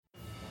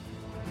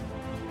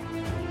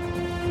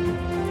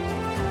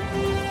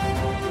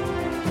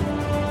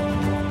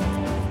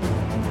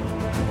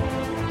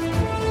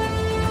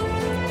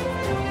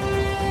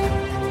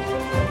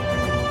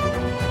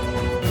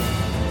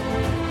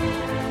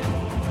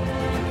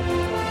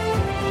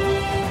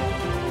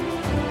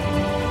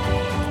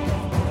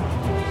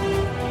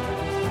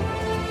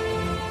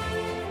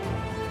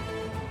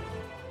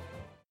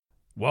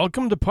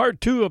Welcome to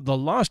Part 2 of The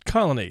Lost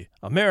Colony,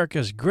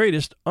 America's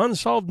Greatest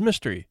Unsolved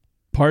Mystery.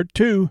 Part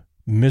 2,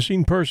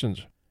 Missing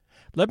Persons.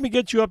 Let me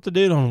get you up to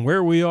date on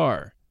where we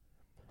are.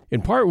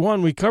 In Part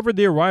 1, we covered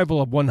the arrival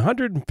of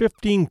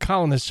 115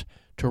 colonists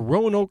to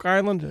Roanoke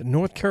Island,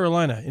 North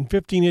Carolina in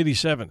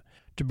 1587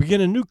 to begin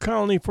a new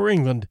colony for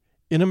England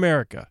in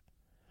America.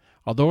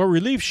 Although a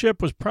relief ship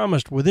was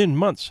promised within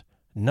months,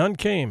 none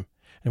came,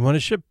 and when a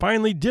ship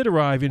finally did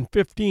arrive in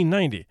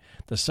 1590,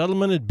 the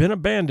settlement had been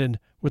abandoned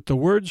with the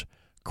words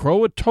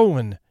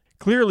Croatoan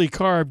clearly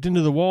carved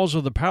into the walls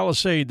of the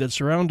palisade that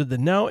surrounded the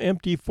now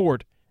empty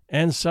fort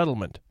and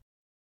settlement.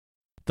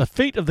 The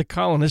fate of the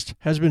colonists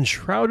has been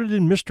shrouded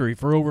in mystery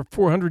for over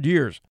 400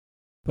 years,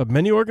 but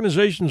many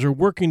organizations are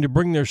working to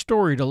bring their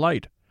story to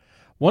light.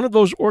 One of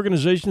those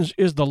organizations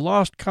is the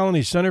Lost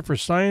Colony Center for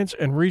Science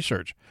and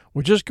Research,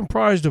 which is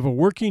comprised of a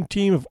working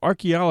team of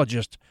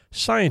archaeologists,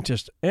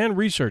 scientists, and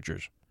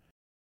researchers.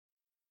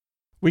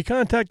 We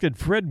contacted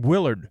Fred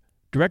Willard,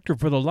 director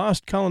for the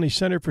Lost Colony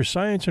Center for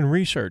Science and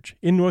Research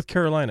in North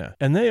Carolina,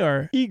 and they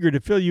are eager to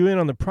fill you in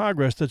on the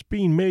progress that's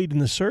being made in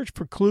the search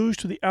for clues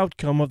to the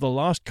outcome of the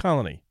lost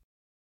colony.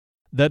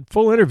 That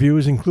full interview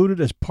is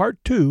included as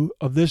Part 2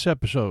 of this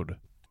episode.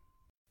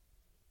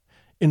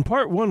 In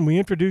Part 1, we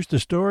introduced the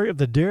story of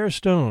the Dare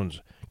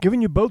Stones,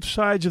 giving you both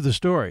sides of the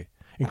story,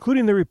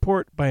 including the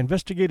report by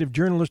investigative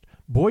journalist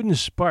Boyden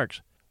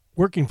Sparks,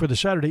 working for the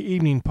Saturday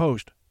Evening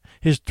Post.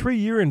 His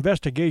 3-year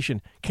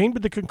investigation came to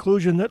the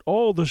conclusion that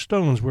all the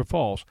stones were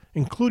false,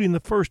 including the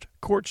first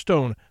court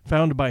stone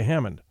found by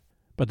Hammond.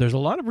 But there's a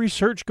lot of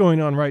research going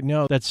on right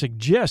now that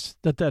suggests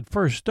that that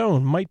first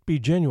stone might be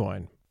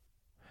genuine.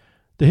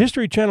 The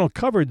History Channel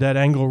covered that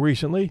angle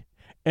recently,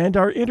 and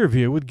our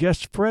interview with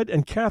guests Fred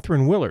and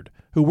Catherine Willard,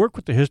 who work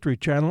with the History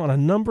Channel on a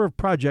number of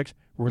projects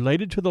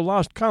related to the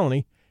Lost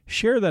Colony,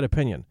 share that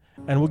opinion,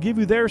 and will give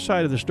you their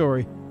side of the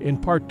story in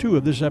Part 2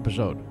 of this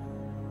episode.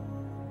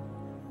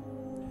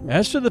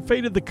 As to the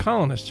fate of the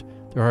colonists,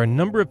 there are a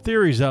number of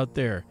theories out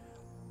there.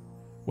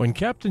 When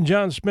Captain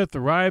John Smith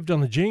arrived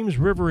on the James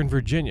River in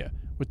Virginia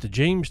with the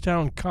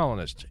Jamestown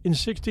colonists in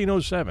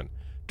 1607,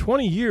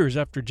 20 years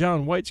after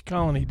John White's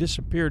colony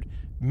disappeared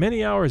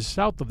many hours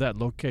south of that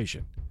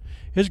location,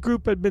 his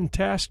group had been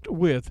tasked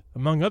with,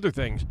 among other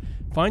things,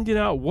 finding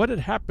out what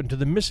had happened to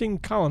the missing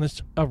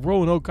colonists of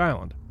Roanoke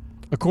Island,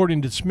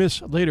 according to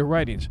Smith's later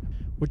writings,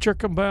 which are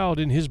compiled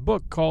in his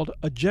book called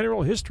A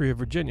General History of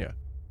Virginia.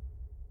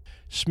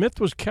 Smith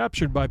was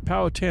captured by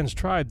Powhatan's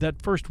tribe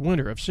that first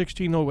winter of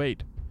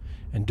 1608,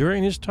 and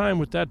during his time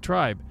with that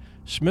tribe,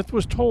 Smith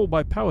was told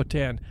by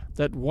Powhatan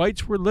that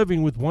whites were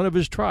living with one of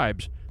his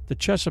tribes, the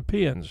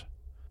Chesapeans,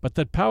 but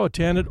that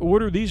Powhatan had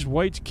ordered these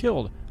whites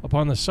killed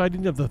upon the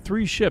sighting of the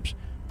 3 ships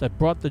that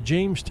brought the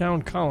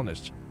Jamestown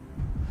colonists.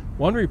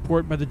 One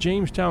report by the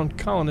Jamestown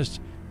colonists,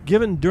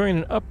 given during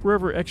an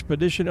upriver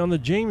expedition on the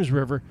James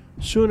River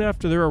soon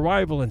after their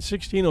arrival in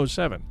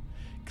 1607,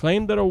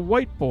 claimed that a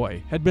white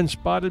boy had been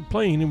spotted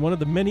playing in one of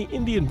the many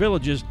Indian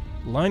villages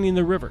lining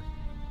the river,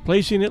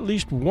 placing at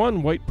least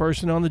one white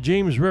person on the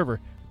James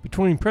River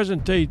between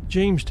present-day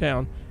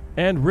Jamestown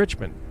and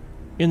Richmond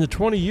in the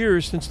 20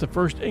 years since the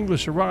first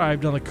English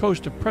arrived on the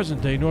coast of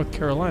present-day North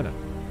Carolina,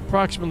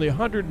 approximately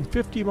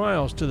 150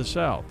 miles to the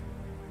south.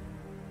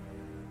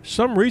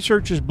 Some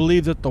researchers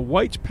believe that the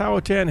whites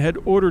Powhatan had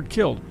ordered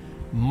killed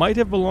might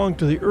have belonged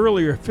to the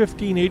earlier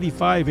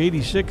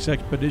 1585-86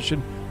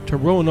 expedition to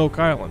Roanoke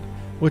Island,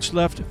 which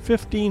left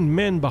 15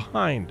 men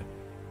behind,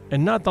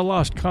 and not the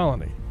lost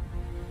colony.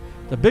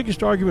 The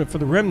biggest argument for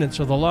the remnants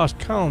of the lost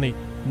colony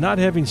not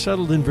having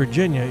settled in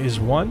Virginia is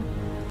 1.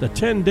 The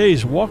 10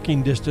 days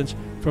walking distance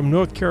from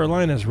North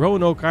Carolina's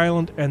Roanoke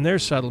Island and their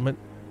settlement,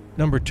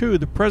 2.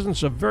 The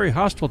presence of very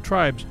hostile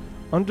tribes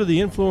under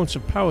the influence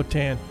of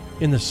Powhatan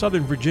in the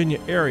southern Virginia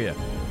area,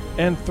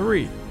 and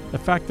 3. The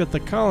fact that the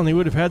colony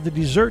would have had to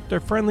desert their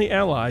friendly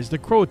allies, the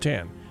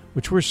Croatan,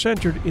 which were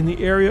centered in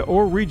the area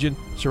or region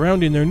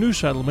surrounding their new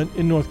settlement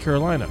in North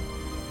Carolina.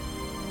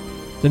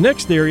 The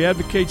next theory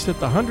advocates that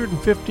the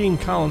 115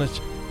 colonists,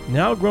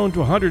 now grown to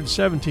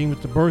 117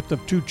 with the birth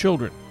of 2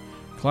 children,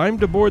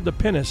 climbed aboard the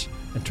pinnace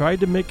and tried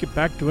to make it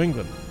back to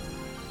England.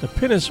 The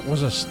pinnace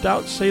was a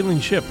stout sailing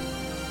ship,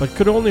 but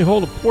could only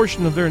hold a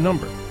portion of their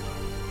number.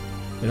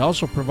 It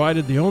also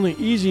provided the only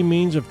easy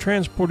means of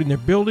transporting their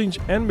buildings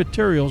and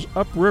materials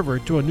upriver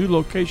to a new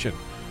location,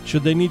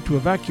 should they need to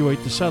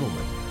evacuate the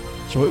settlement.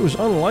 So it was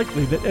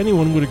unlikely that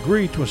anyone would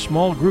agree to a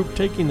small group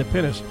taking the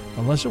pinnace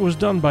unless it was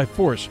done by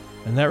force,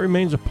 and that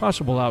remains a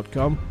possible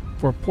outcome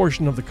for a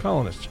portion of the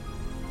colonists,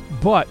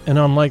 but an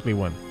unlikely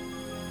one.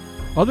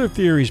 Other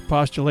theories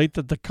postulate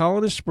that the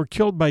colonists were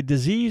killed by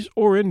disease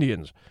or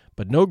Indians,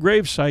 but no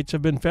grave sites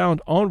have been found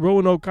on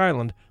Roanoke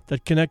Island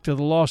that connect to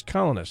the lost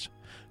colonists.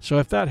 So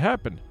if that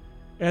happened,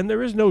 and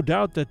there is no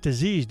doubt that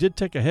disease did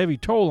take a heavy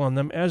toll on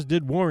them as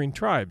did warring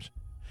tribes,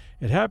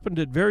 it happened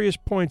at various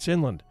points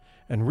inland,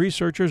 and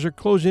researchers are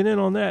closing in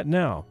on that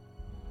now.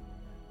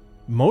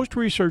 Most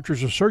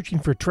researchers are searching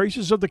for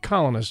traces of the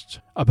colonists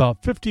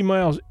about 50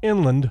 miles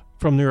inland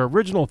from their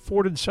original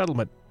forted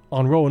settlement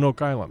on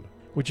Roanoke Island.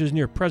 which is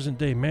near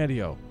present-day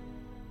Manteo.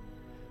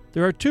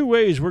 There are two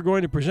ways we're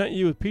going to present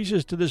you with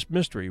pieces to this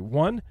mystery.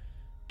 One,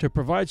 to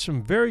provide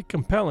some very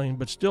compelling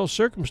but still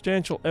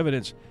circumstantial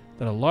evidence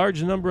that a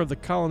large number of the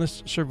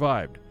colonists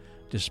survived,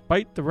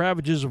 despite the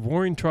ravages of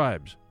warring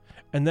tribes,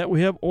 and that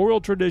we have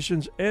oral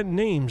traditions and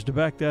names to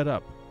back that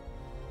up.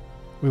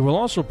 We will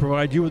also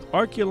provide you with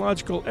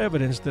archaeological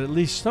evidence that at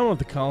least some of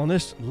the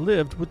colonists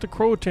lived with the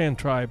Croatan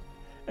tribe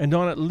and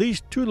on at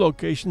least two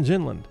locations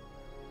inland.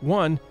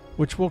 One,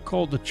 which we'll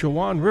call the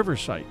Chowan River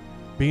site,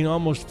 being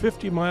almost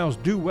 50 miles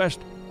due west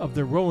of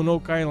the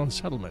Roanoke Island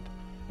settlement,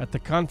 at the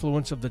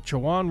confluence of the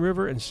Chowan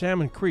River and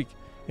Salmon Creek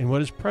in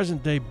what is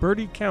present-day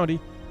Bertie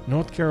County,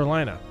 North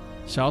Carolina,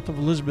 south of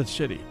Elizabeth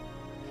City.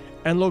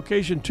 And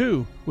location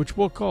 2, which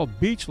we'll call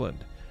Beachland,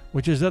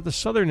 which is at the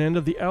southern end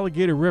of the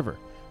Alligator River,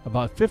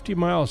 about 50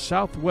 miles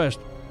southwest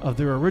of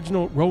their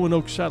original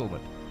Roanoke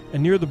settlement,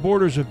 and near the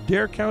borders of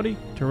Dare County,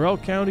 Terrell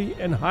County,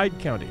 and Hyde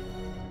County,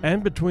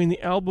 and between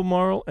the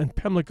Albemarle and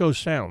Pimlico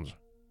Sounds.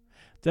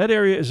 That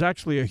area is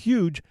actually a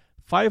huge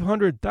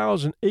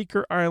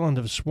 500,000-acre island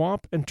of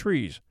swamp and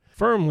trees,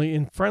 firmly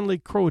in friendly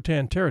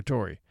Croatan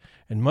territory,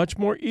 and much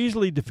more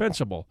easily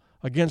defensible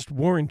against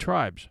warring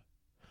tribes.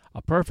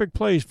 A perfect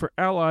place for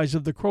allies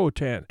of the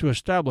Croatan to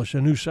establish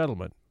a new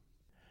settlement.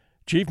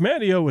 Chief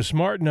Manteo was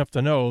smart enough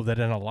to know that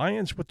an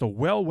alliance with the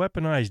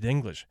well-weaponized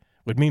English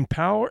would mean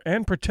power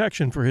and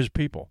protection for his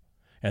people,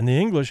 and the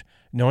English,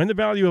 knowing the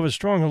value of a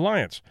strong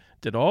alliance,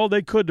 did all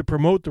they could to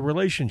promote the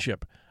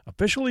relationship,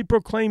 officially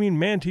proclaiming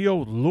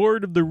Manteo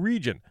Lord of the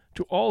region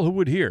to all who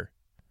would hear.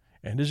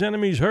 And his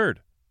enemies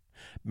heard.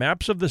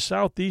 Maps of the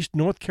southeast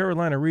North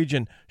Carolina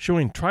region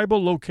showing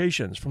tribal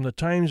locations from the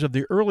times of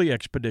the early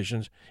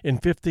expeditions in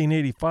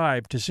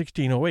 1585 to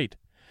 1608,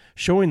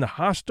 showing the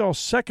hostile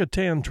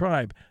Secotàn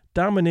tribe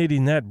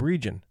dominating that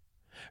region,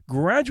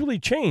 gradually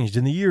changed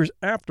in the years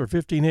after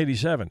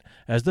 1587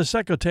 as the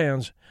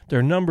Secotans,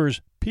 their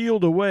numbers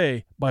peeled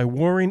away by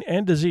warring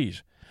and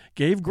disease,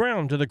 gave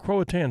ground to the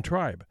Croatan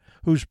tribe,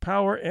 whose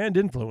power and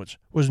influence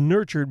was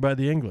nurtured by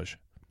the English.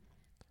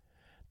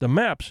 The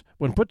maps,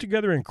 when put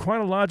together in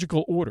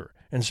chronological order,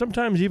 and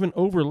sometimes even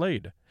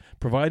overlaid,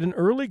 provide an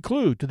early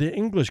clue to the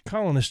English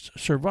colonists'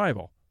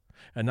 survival,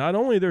 and not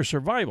only their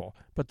survival,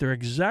 but their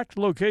exact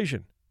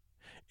location.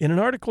 In an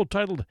article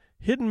titled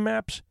Hidden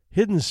Maps,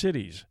 Hidden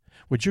Cities,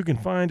 which you can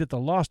find at the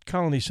Lost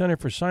Colony Center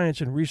for Science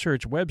and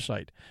Research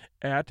website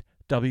at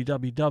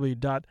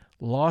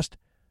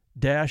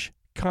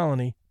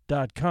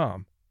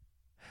www.lost-colony.com,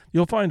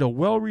 you'll find a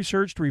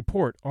well-researched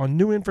report on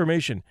new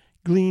information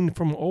gleaned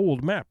from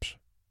old maps.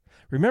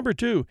 Remember,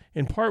 too,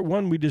 in Part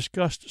 1 we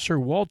discussed Sir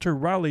Walter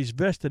Raleigh's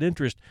vested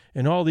interest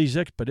in all these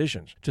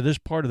expeditions to this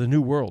part of the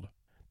New World,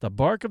 the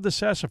bark of the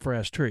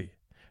sassafras tree,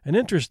 an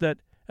interest that,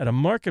 at a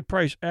market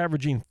price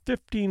averaging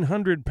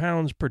 1,500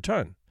 pounds per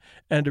ton,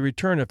 and a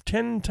return of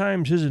 10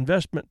 times his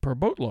investment per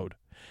boatload,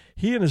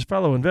 he and his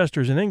fellow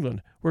investors in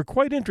England were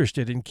quite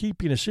interested in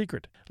keeping a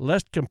secret,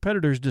 lest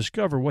competitors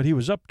discover what he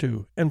was up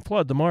to and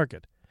flood the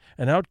market,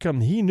 an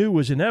outcome he knew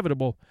was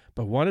inevitable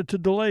but wanted to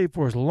delay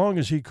for as long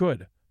as he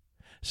could.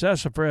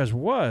 Sassafras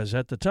was,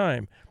 at the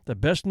time, the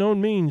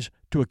best-known means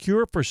to a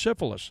cure for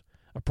syphilis,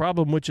 a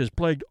problem which has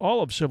plagued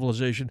all of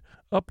civilization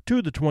up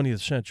to the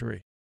 20th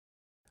century.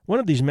 One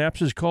of these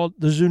maps is called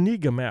the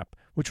Zuniga map,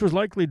 which was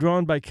likely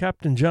drawn by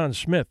Captain John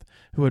Smith,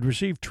 who had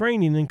received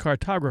training in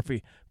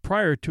cartography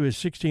prior to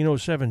his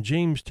 1607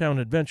 Jamestown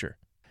adventure.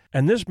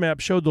 And this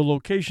map showed the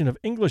location of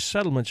English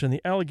settlements in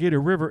the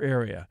Alligator River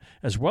area,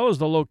 as well as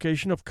the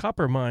location of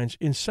copper mines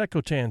in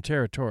Secotàn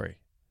territory.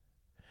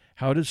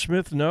 How did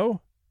Smith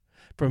know?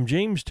 From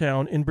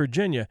Jamestown in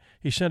Virginia,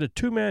 he sent a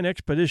two-man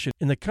expedition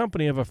in the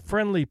company of a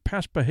friendly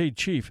Paspahegh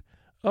chief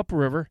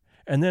upriver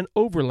and then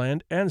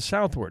overland and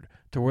southward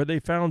to where they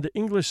found the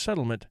English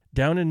settlement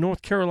down in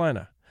North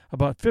Carolina,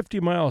 about 50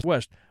 miles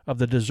west of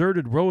the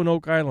deserted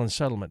Roanoke Island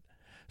settlement.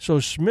 So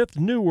Smith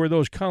knew where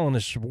those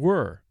colonists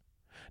were.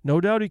 No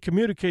doubt he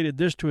communicated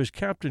this to his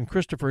captain,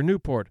 Christopher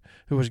Newport,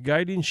 who was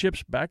guiding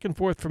ships back and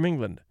forth from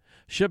England,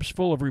 ships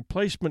full of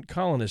replacement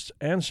colonists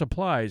and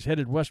supplies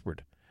headed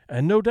westward,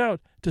 and no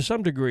doubt, to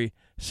some degree,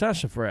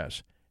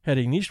 sassafras,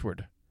 heading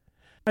eastward.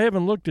 I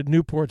haven't looked at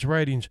Newport's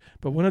writings,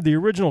 but one of the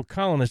original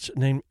colonists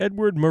named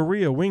Edward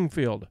Maria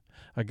Wingfield,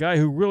 a guy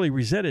who really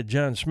resented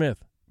John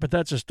Smith, but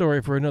that's a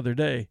story for another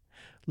day,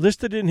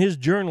 listed in his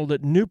journal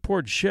that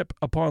Newport's ship,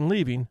 upon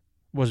leaving,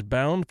 was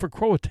bound for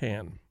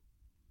Croatan.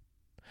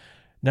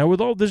 Now,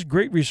 with all this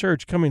great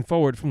research coming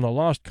forward from the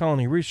Lost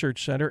Colony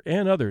Research Center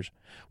and others,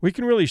 we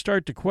can really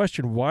start to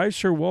question why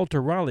Sir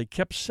Walter Raleigh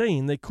kept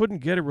saying they couldn't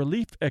get a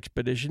relief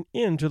expedition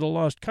into the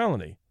Lost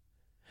Colony.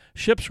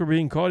 Ships were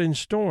being caught in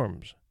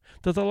storms,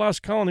 that the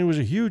Lost Colony was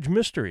a huge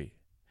mystery,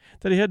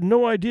 that he had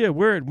no idea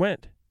where it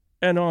went,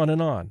 and on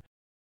and on.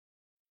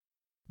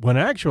 When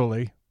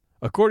actually,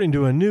 according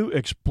to a new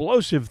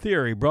explosive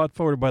theory brought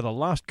forward by the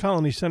Lost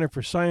Colony Center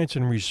for Science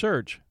and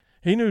Research,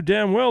 he knew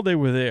damn well they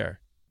were there.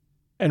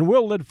 And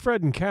we'll let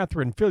Fred and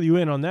Catherine fill you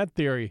in on that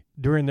theory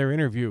during their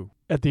interview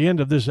at the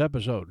end of this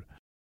episode.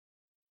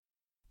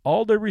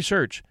 All their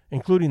research,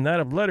 including that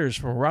of letters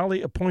from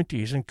Raleigh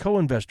appointees and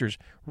co-investors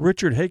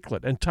Richard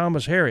Hakluyt and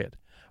Thomas Harriot,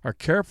 are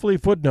carefully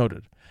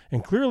footnoted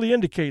and clearly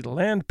indicate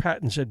land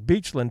patents at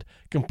Beachland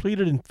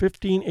completed in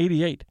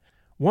 1588,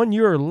 1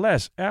 year or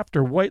less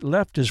after White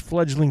left his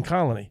fledgling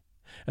colony,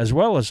 as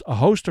well as a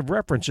host of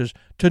references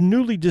to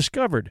newly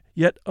discovered,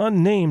 yet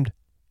unnamed,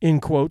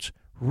 in quotes,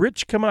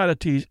 rich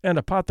commodities and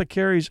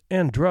apothecaries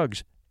and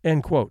drugs,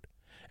 end quote,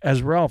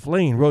 as Ralph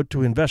Lane wrote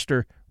to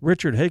investor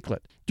Richard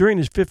Hakluyt during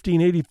his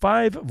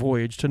 1585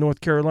 voyage to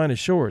North Carolina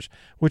shores,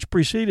 which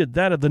preceded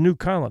that of the new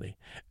colony,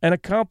 and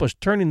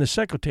accomplished turning the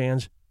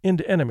Secotans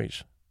into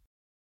enemies.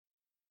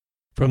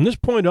 From this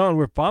point on,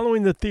 we're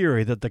following the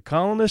theory that the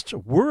colonists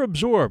were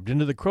absorbed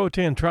into the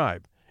Croatan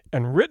tribe,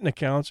 and written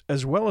accounts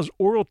as well as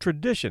oral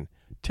tradition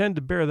tend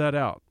to bear that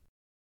out.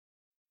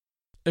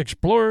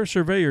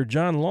 Explorer-surveyor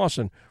John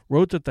Lawson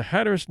wrote that the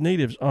Hatteras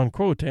natives on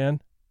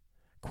Croatan,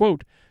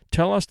 quote,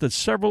 tell us that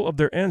several of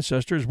their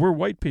ancestors were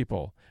white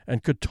people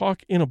and could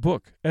talk in a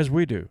book, as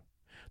we do,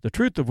 the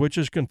truth of which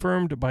is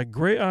confirmed by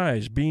gray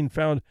eyes being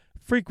found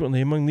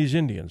frequently among these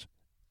Indians,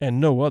 and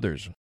no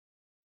others.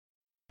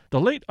 The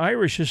late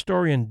Irish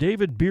historian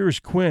David Beers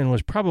Quinn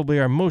was probably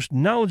our most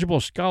knowledgeable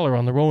scholar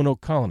on the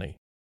Roanoke colony.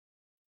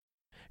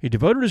 He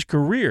devoted his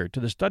career to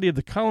the study of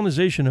the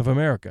colonization of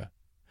America.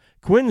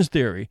 Quinn's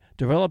theory,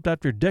 developed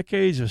after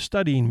decades of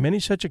studying many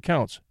such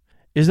accounts,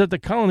 is that the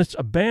colonists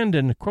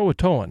abandoned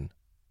Croatoan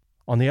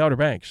on the Outer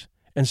Banks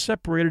and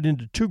separated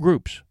into two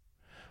groups.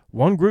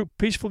 One group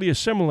peacefully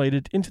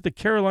assimilated into the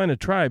Carolina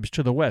tribes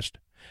to the west,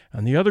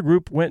 and the other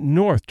group went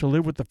north to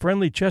live with the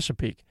friendly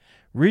Chesapeake,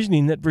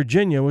 reasoning that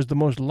Virginia was the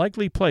most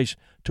likely place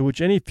to which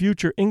any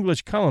future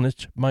English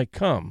colonists might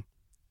come.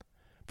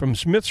 From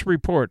Smith's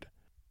report,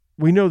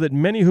 we know that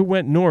many who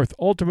went north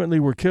ultimately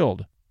were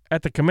killed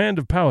at the command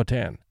of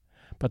Powhatan,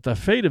 but the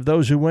fate of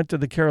those who went to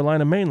the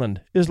Carolina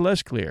mainland is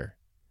less clear.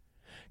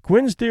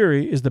 Quinn's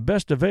theory is the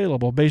best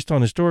available based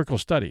on historical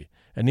study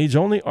and needs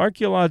only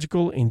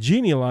archaeological and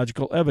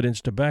genealogical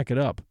evidence to back it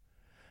up.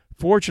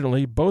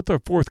 Fortunately, both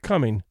are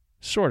forthcoming,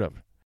 sort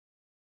of.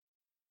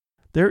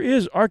 There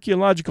is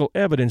archaeological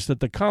evidence that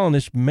the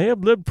colonists may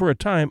have lived for a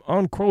time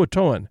on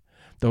Croatoan,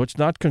 though it's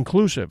not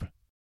conclusive.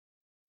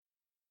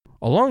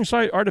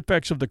 Alongside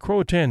artifacts of the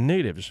Croatan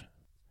natives,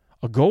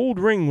 a gold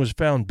ring was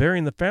found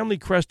bearing the family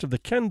crest of the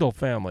Kendall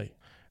family,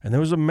 and there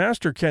was a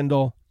master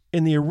Kendall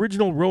in the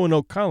original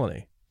Roanoke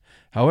colony.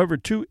 However,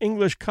 2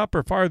 English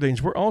copper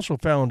farthings were also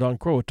found on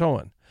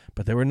Croatoan,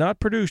 but they were not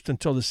produced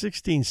until the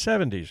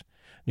 1670s,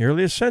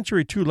 nearly a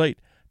century too late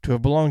to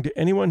have belonged to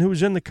anyone who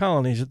was in the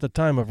colonies at the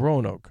time of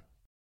Roanoke.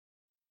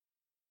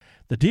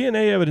 The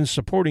DNA evidence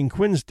supporting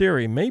Quinn's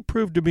theory may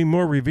prove to be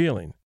more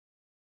revealing.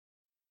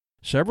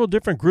 Several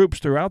different groups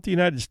throughout the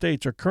United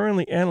States are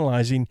currently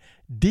analyzing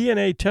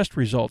DNA test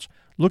results,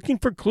 looking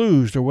for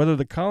clues to whether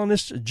the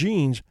colonists'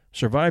 genes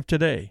survive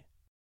today.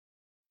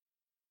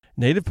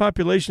 Native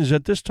populations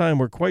at this time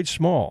were quite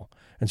small,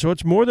 and so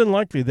it's more than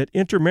likely that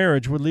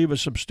intermarriage would leave a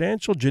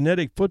substantial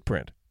genetic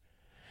footprint.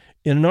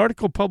 In an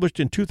article published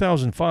in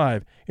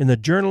 2005 in the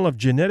Journal of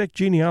Genetic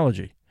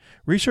Genealogy,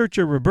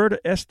 researcher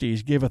Roberta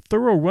Estes gave a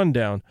thorough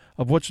rundown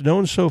of what's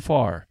known so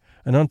far,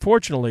 and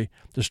unfortunately,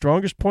 the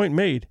strongest point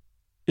made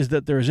is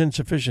that there is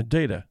insufficient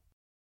data.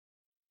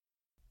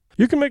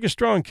 You can make a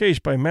strong case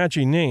by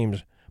matching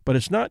names, but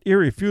it's not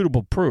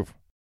irrefutable proof.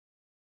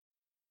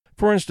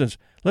 For instance,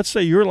 let's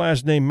say your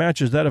last name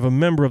matches that of a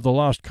member of the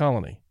lost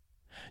colony.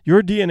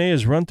 Your DNA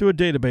is run through a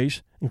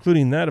database,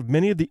 including that of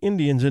many of the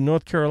Indians in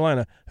North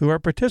Carolina who are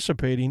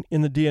participating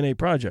in the DNA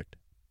project.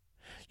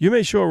 You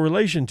may show a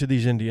relation to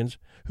these Indians,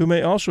 who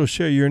may also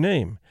share your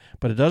name,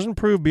 but it doesn't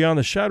prove beyond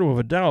the shadow of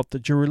a doubt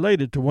that you're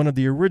related to one of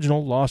the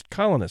original lost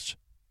colonists.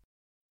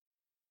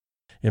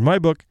 In my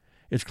book,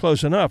 it's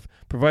close enough,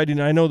 providing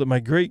I know that my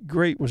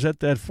great-great was at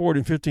that fort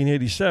in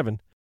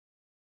 1587,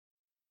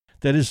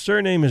 that his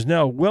surname is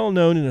now well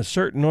known in a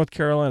certain North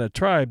Carolina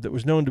tribe that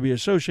was known to be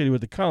associated with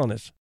the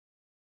colonists.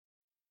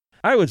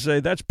 I would say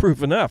that's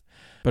proof enough,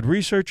 but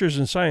researchers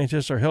and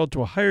scientists are held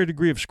to a higher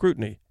degree of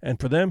scrutiny, and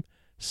for them,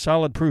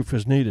 solid proof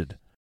is needed.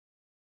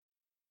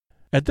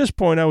 At this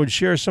point, I would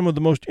share some of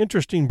the most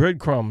interesting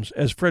breadcrumbs,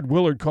 as Fred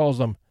Willard calls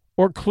them,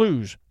 or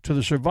clues to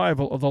the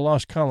survival of the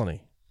lost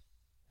colony.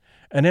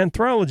 An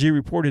anthropology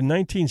report in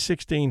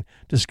 1916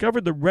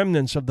 discovered the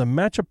remnants of the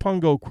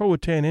Machipongo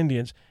Croatan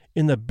Indians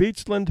in the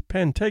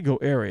Beachland-Pantego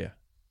area.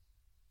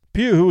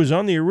 Pugh, who was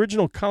on the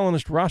original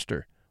colonist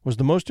roster, was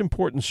the most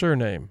important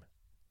surname.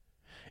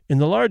 In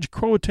the large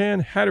Croatan,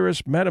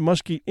 Hatteras,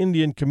 Matamusket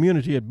Indian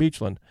community at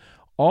Beachland,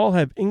 all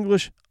have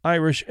English,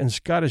 Irish, and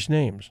Scottish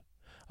names.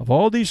 Of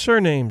all these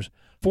surnames,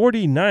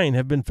 49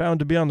 have been found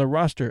to be on the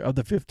roster of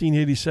the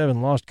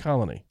 1587 lost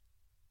colony.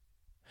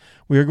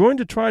 We are going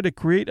to try to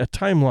create a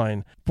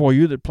timeline for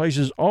you that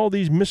places all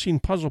these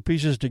missing puzzle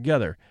pieces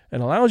together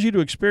and allows you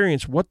to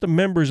experience what the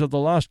members of the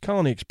lost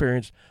colony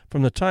experienced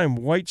from the time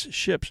White's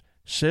ships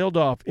sailed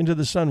off into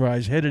the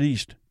sunrise headed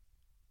east.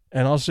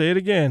 And I'll say it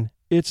again,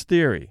 it's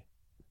theory.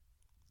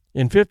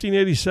 In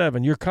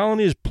 1587, your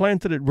colony is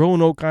planted at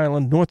Roanoke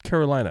Island, North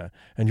Carolina,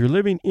 and you're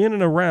living in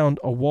and around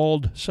a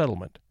walled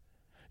settlement.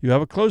 You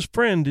have a close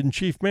friend in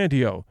Chief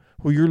Manteo,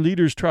 who your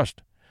leaders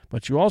trust,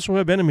 but you also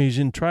have enemies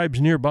in tribes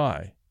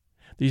nearby.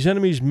 These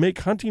enemies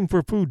make hunting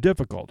for food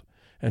difficult,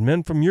 and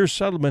men from your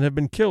settlement have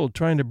been killed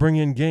trying to bring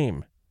in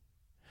game.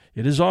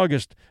 It is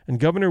August,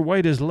 and Governor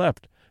White has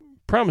left,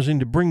 promising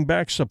to bring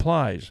back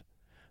supplies.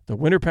 The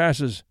winter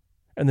passes,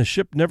 and the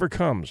ship never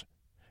comes.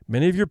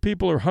 Many of your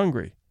people are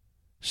hungry.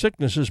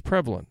 Sickness is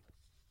prevalent.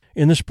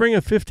 In the spring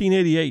of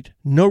 1588,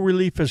 no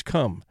relief has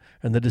come,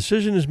 and the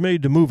decision is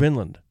made to move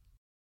inland.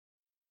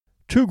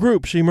 Two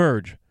groups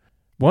emerge,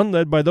 one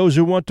led by those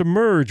who want to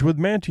merge with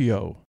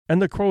Manteo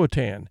and the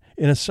Croatan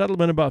in a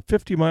settlement about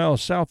 50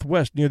 miles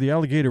southwest near the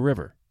Alligator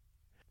River,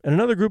 and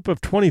another group of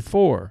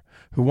 24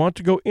 who want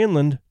to go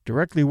inland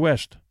directly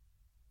west.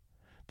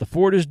 The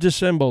fort is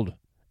dissembled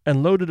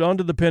and loaded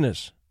onto the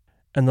pinnace,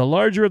 and the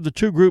larger of the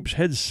two groups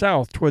heads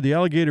south toward the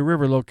Alligator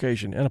River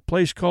location and a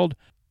place called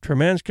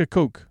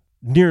Tremanskakook,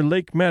 near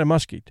Lake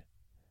Matamusket.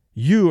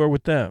 You are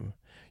with them.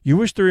 You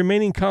wish the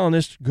remaining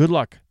colonists good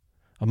luck.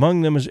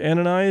 Among them is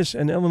Ananias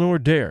and Eleanor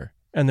Dare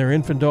and their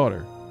infant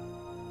daughter.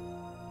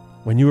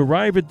 When you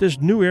arrive at this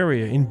new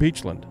area in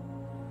Beachland,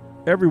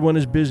 everyone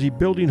is busy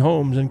building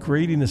homes and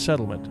creating a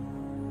settlement.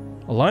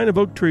 A line of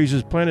oak trees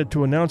is planted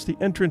to announce the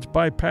entrance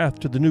by path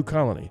to the new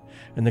colony,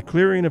 and the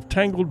clearing of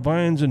tangled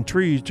vines and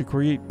trees to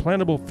create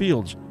plantable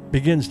fields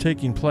begins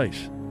taking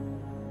place.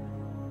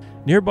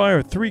 Nearby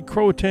are 3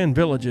 Croatan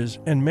villages,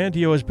 and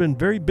Manteo has been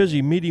very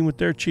busy meeting with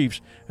their chiefs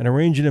and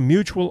arranging a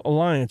mutual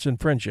alliance and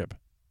friendship.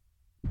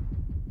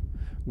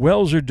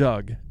 Wells are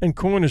dug, and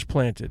corn is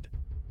planted.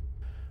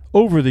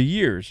 Over the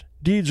years,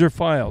 deeds are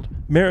filed,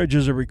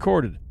 marriages are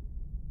recorded.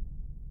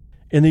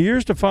 In the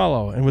years to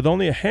follow, and with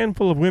only a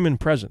handful of women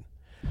present,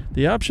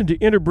 the option to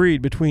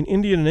interbreed between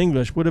Indian and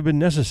English would have been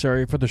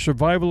necessary for the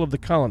survival of the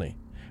colony,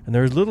 and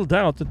there is little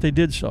doubt that they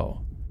did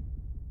so.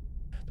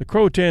 The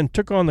Croatan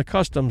took on the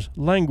customs,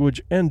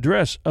 language, and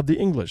dress of the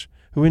English,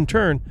 who in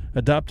turn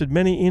adopted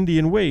many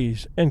Indian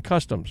ways and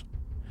customs.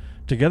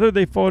 Together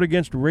they fought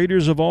against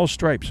raiders of all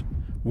stripes,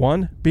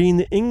 one being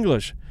the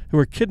English, who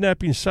were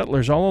kidnapping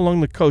settlers all along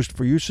the coast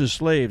for use as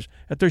slaves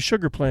at their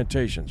sugar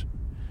plantations,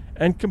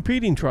 and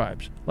competing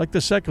tribes like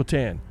the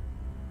Secotan,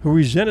 who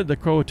resented the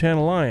Croatan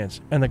alliance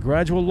and the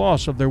gradual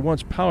loss of their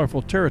once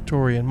powerful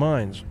territory and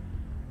mines.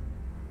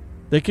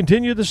 They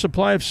continued the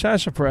supply of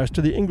sassafras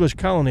to the English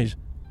colonies.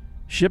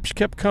 Ships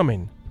kept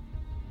coming,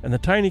 and the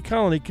tiny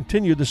colony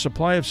continued the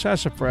supply of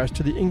sassafras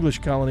to the English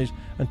colonies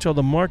until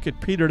the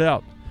market petered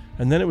out,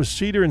 and then it was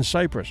cedar and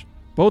cypress,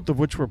 both of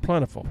which were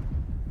plentiful.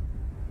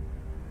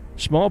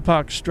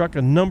 Smallpox struck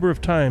a number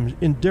of times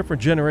in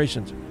different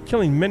generations,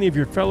 killing many of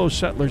your fellow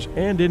settlers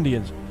and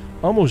Indians,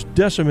 almost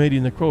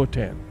decimating the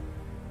Croatan.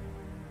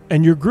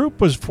 And your group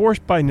was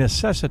forced by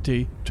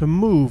necessity to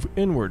move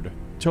inward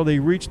till they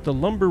reached the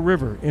Lumber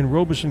River in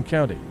Robeson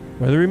County,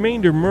 where the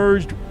remainder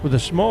merged with a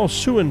small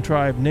Siouan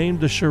tribe named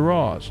the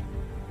Cheraws.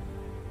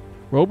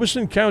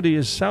 Robeson County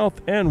is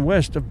south and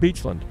west of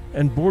Beachland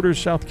and borders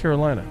South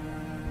Carolina.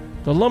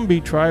 The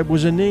Lumbee tribe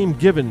was a name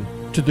given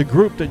to the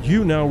group that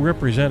you now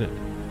represented,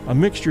 a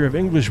mixture of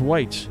English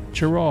whites,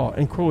 Cheraw,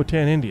 and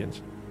Croatan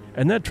Indians.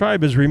 And that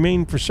tribe has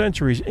remained for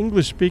centuries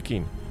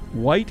English-speaking,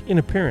 white in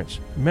appearance,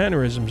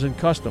 mannerisms, and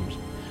customs,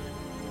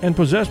 and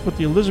possessed with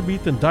the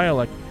Elizabethan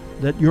dialect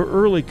that your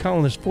early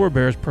colonist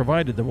forebears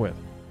provided them with.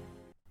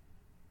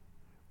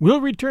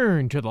 We'll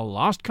return to The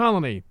Lost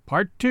Colony,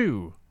 Part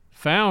 2,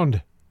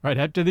 found right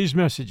after these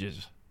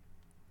messages.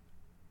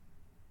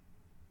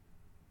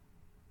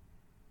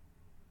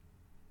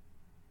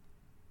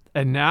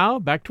 And now,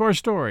 back to our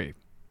story.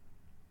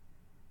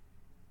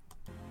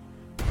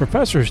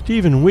 Professor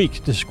Stephen Weeks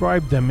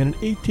described them in an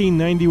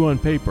 1891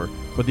 paper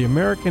for the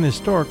American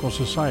Historical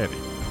Society.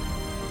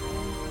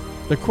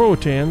 The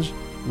Croatans,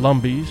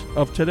 Lumbees,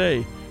 of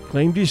today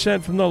claim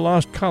descent from the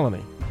lost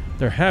colony.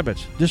 Their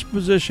habits,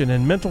 disposition,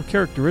 and mental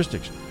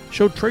characteristics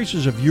show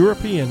traces of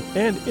European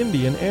and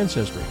Indian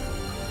ancestry.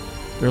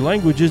 Their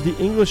language is the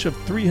English of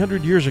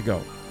 300 years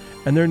ago,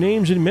 and their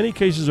names in many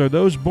cases are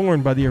those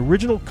borne by the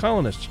original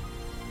colonists.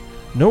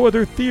 No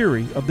other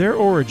theory of their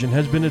origin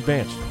has been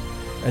advanced,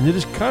 and it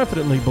is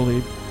confidently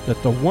believed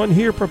that the one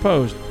here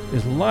proposed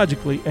is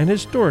logically and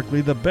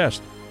historically the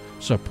best,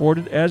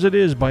 supported as it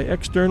is by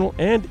external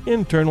and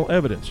internal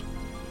evidence.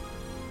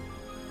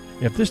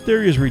 If this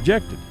theory is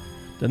rejected,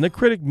 then the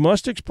critic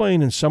must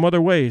explain in some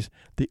other ways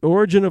the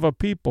origin of a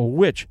people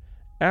which,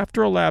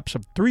 after a lapse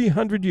of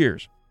 300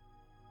 years,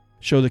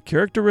 show the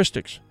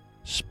characteristics,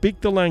 speak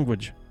the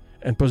language,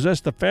 and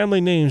possess the family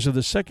names of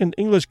the second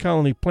English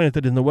colony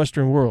planted in the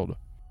Western world.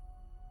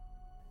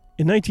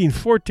 In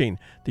 1914,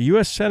 the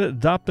U.S. Senate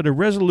adopted a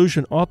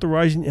resolution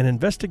authorizing an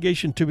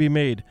investigation to be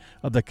made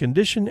of the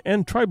condition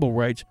and tribal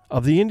rights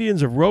of the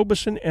Indians of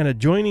Robeson and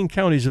adjoining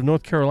counties of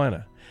North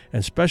Carolina,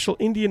 and Special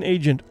Indian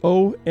Agent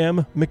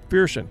O.M.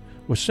 McPherson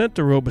was sent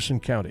to Robeson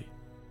County.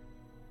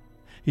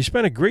 He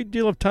spent a great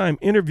deal of time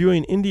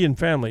interviewing Indian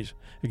families,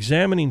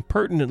 examining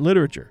pertinent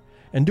literature,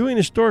 and doing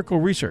historical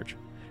research,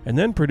 and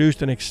then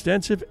produced an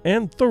extensive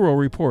and thorough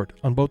report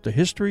on both the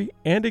history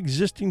and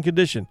existing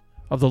condition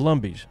of the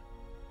Lumbees.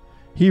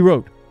 He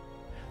wrote,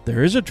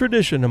 "There is a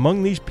tradition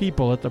among these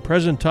people at the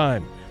present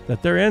time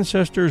that their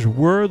ancestors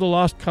were the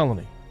lost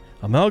colony,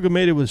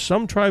 amalgamated with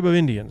some tribe of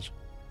Indians.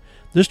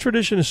 This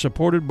tradition is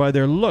supported by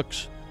their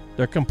looks,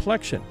 their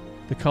complexion,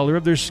 the color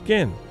of their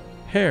skin,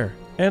 hair,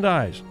 and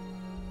eyes,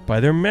 by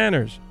their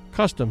manners,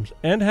 customs,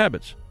 and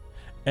habits,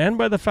 and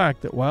by the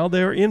fact that while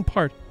they are in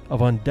part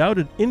of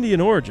undoubted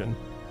Indian origin,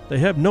 they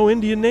have no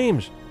Indian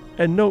names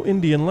and no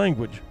Indian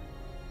language."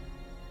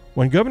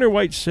 When Governor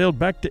White sailed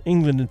back to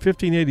England in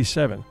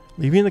 1587,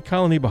 leaving the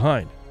colony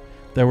behind,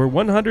 there were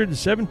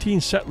 117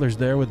 settlers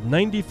there with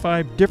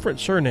 95 different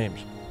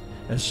surnames,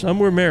 as some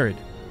were married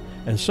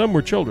and some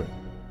were children.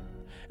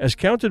 As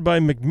counted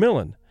by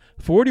Macmillan,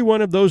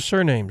 41 of those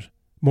surnames,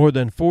 more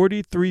than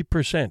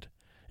 43%,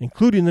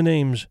 including the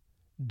names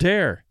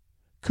Dare,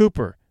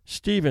 Cooper,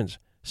 Stevens,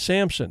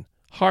 Sampson,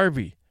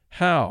 Harvey,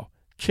 Howe,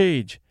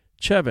 Cage,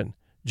 Chevin,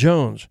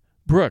 Jones,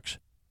 Brooks,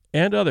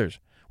 and others,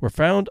 were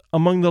found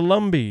among the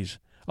Lumbees,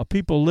 a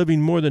people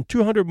living more than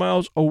 200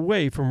 miles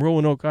away from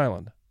Roanoke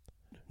Island.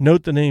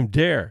 Note the name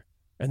Dare,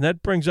 and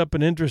that brings up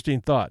an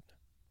interesting thought.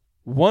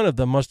 One of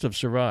them must have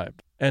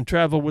survived and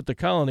traveled with the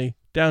colony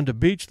down to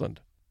Beachland,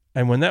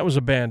 and when that was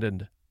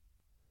abandoned,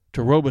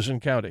 to Robeson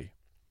County.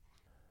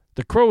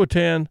 The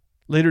Croatan,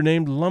 later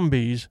named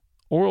Lumbees,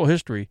 oral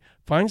history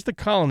finds the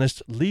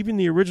colonists leaving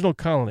the original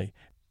colony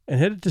and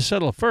headed to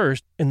settle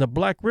first in the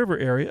Black River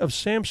area of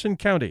Sampson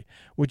County,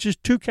 which is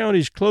 2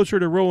 counties closer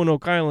to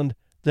Roanoke Island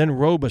than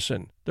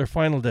Robeson, their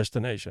final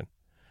destination.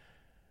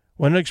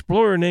 When an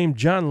explorer named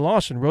John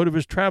Lawson wrote of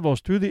his travels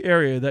through the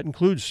area that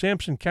includes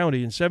Sampson County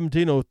in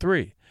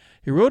 1703,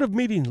 he wrote of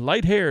meeting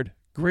light-haired,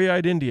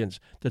 gray-eyed Indians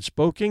that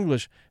spoke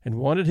English and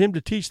wanted him to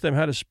teach them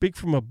how to speak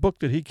from a book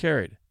that he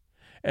carried,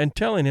 and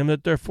telling him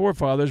that their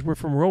forefathers were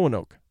from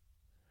Roanoke.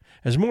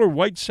 As more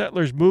white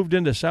settlers moved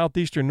into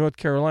southeastern North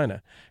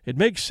Carolina, it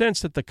makes sense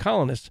that the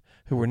colonists,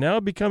 who were now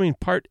becoming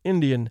part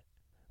Indian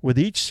with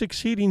each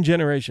succeeding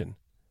generation,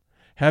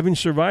 having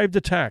survived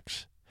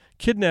attacks,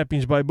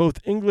 kidnappings by both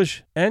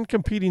English and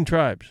competing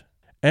tribes,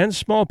 and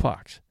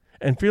smallpox,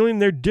 and feeling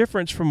their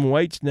difference from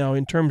whites now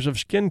in terms of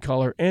skin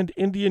color and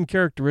Indian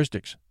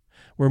characteristics,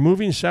 were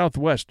moving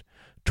southwest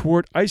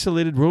toward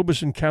isolated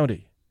Robeson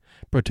County,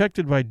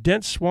 protected by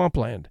dense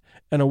swampland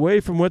and away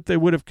from what they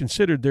would have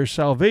considered their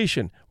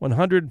salvation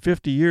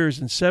 150 years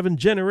and 7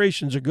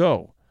 generations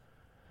ago.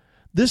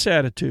 This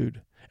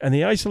attitude and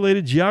the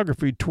isolated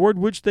geography toward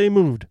which they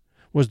moved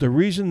was the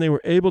reason they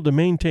were able to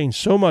maintain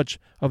so much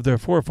of their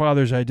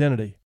forefathers'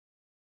 identity.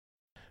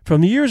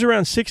 From the years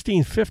around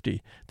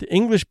 1650, the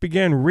English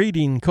began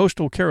raiding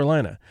coastal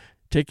Carolina,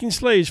 taking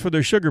slaves for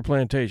their sugar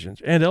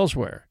plantations and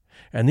elsewhere,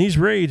 and these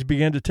raids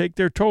began to take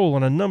their toll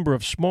on a number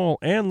of small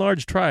and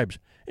large tribes,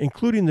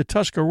 including the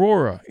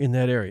Tuscarora in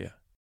that area.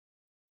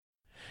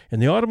 In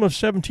the autumn of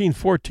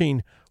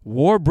 1714,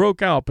 war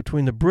broke out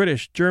between the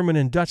British, German,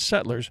 and Dutch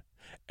settlers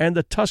and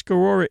the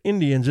Tuscarora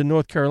Indians in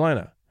North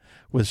Carolina,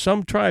 with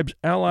some tribes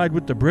allied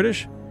with the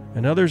British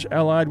and others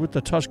allied with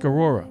the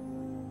Tuscarora.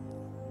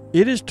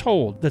 It is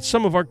told that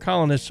some of our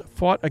colonists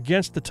fought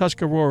against the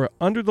Tuscarora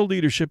under the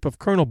leadership of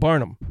Colonel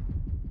Barnum,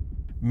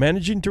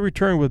 managing to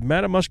return with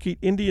Matamusket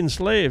Indian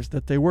slaves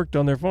that they worked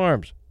on their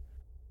farms.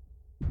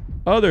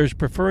 Others,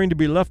 preferring to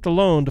be left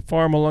alone to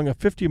farm along a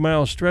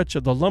 50-mile stretch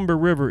of the Lumber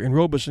River in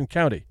Robeson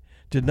County,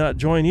 did not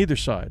join either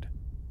side.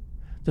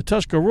 The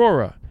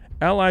Tuscarora,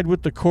 allied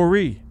with the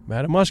Coree,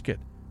 Matamusket,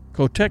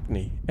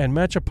 Coteckney, and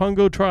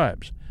Machipungo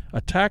tribes,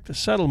 attacked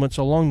settlements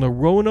along the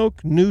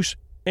Roanoke, Neuse,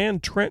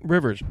 and Trent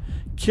rivers,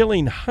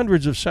 killing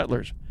hundreds of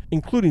settlers,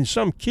 including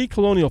some key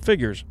colonial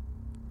figures,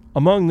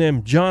 among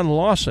them John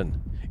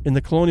Lawson in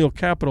the colonial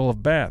capital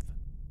of Bath.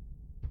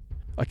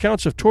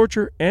 Accounts of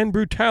torture and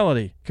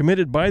brutality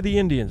committed by the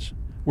Indians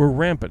were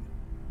rampant.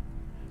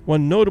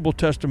 One notable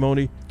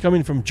testimony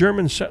coming from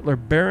German settler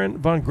Baron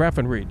von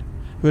Grafenried,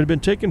 who had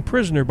been taken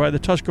prisoner by the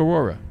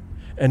Tuscarora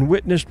and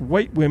witnessed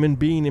white women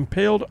being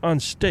impaled on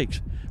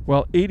stakes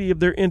while 80 of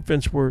their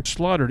infants were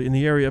slaughtered in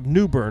the area of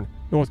New Bern,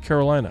 North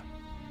Carolina.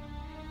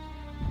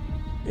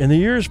 In the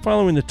years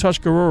following the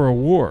Tuscarora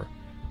War,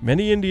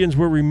 many Indians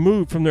were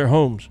removed from their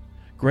homes,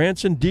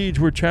 grants and deeds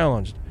were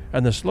challenged,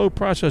 and the slow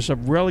process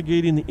of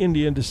relegating the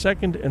Indian to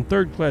second- and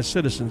third-class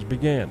citizens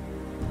began.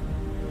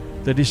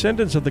 The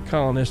descendants of the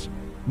colonists,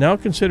 now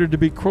considered to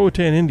be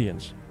Croatan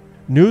Indians,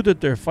 knew that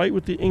their fight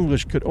with the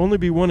English could only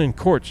be won in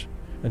courts,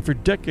 and for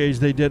decades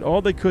they did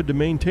all they could to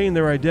maintain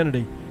their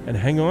identity and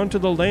hang on to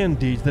the land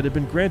deeds that had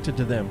been granted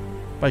to them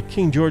by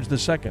King George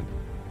II.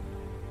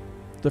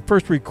 The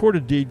first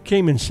recorded deed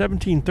came in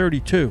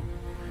 1732,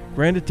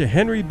 granted to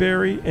Henry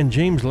Berry and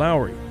James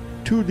Lowry,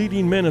 2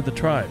 leading men of the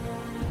tribe,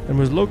 and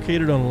was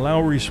located on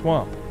Lowry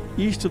Swamp,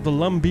 east of the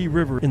Lumbee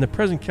River in the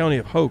present county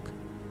of Hoke.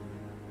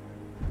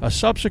 A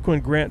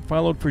subsequent grant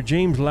followed for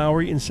James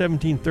Lowry in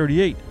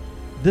 1738,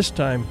 this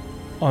time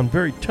on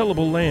very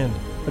tillable land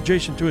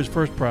adjacent to his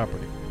first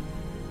property.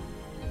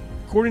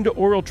 According to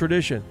oral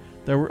tradition,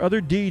 there were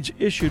other deeds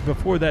issued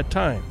before that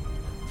time,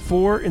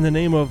 4 in the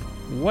name of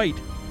White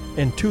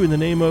and 2 in the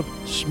name of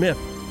Smith.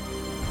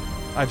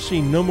 I've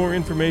seen no more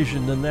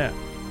information than that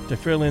to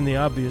fill in the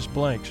obvious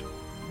blanks,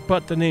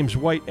 but the names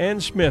White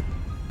and Smith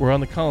were on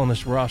the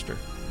colonist roster.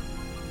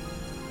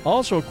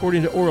 Also,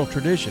 according to oral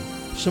tradition,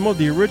 some of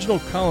the original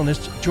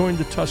colonists joined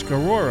the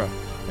Tuscarora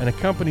and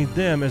accompanied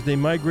them as they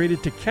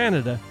migrated to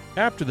Canada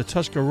after the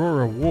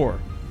Tuscarora War,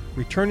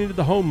 returning to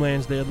the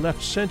homelands they had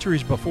left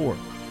centuries before,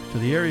 to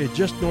the area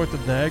just north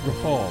of Niagara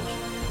Falls.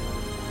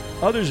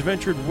 Others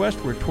ventured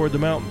westward toward the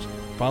mountains,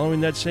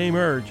 following that same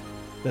urge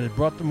that had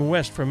brought them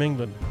west from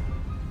England.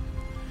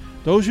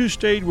 Those who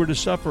stayed were to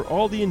suffer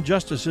all the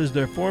injustices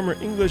their former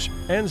English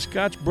and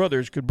Scotch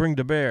brothers could bring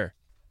to bear,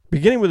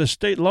 beginning with a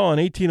state law in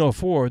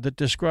 1804 that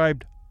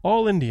described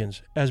all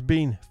Indians as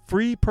being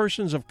free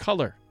persons of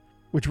color,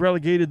 which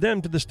relegated them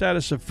to the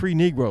status of free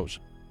Negroes,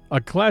 a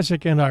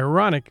classic and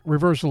ironic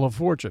reversal of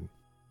fortune.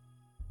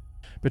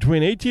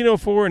 Between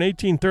 1804 and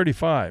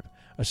 1835,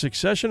 a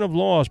succession of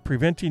laws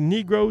preventing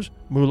Negroes,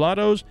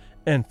 mulattoes,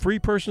 and free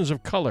persons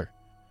of color,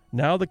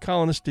 now the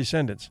colonists'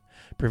 descendants,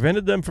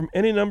 prevented them from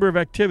any number of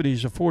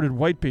activities afforded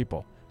white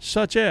people,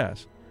 such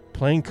as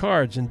playing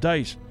cards and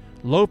dice,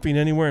 loafing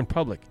anywhere in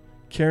public,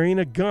 carrying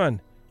a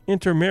gun,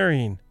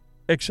 intermarrying,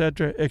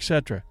 etc.,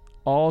 etc.,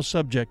 all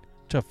subject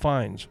to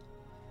fines.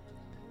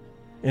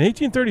 In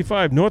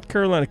 1835, North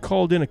Carolina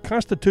called in a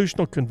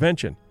constitutional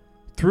convention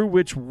through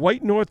which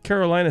white North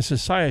Carolina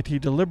society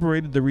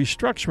deliberated the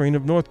restructuring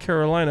of North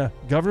Carolina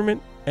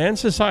government and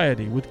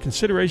society with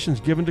considerations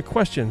given to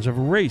questions of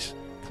race,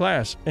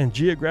 class, and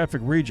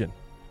geographic region.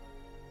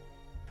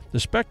 The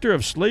specter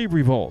of slave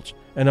revolts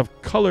and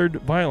of colored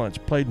violence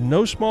played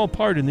no small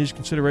part in these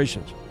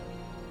considerations.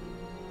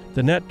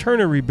 The Nat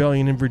Turner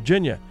Rebellion in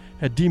Virginia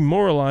had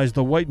demoralized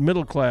the white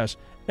middle class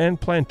and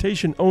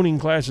plantation-owning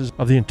classes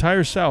of the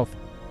entire South.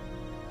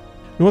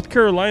 North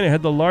Carolina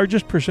had the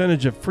largest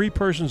percentage of free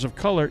persons of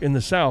color in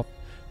the South,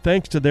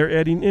 thanks to their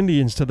adding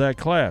Indians to that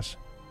class.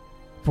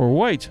 For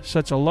whites,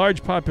 such a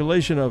large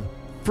population of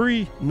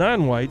free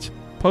non-whites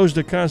posed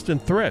a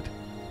constant threat.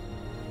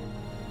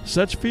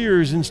 Such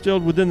fears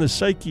instilled within the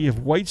psyche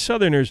of white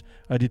Southerners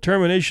a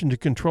determination to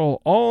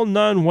control all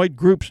non-white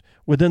groups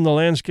within the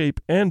landscape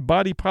and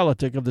body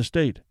politic of the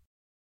state.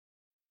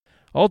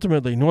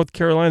 Ultimately, North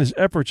Carolina's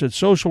efforts at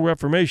social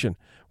reformation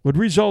would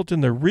result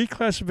in the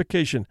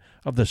reclassification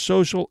of the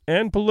social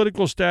and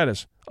political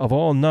status of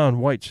all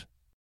non-whites.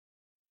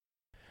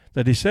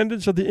 The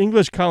descendants of the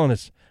English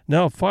colonists,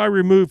 now far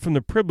removed from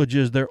the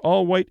privileges their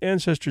all-white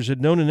ancestors had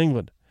known in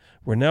England,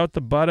 were now at the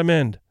bottom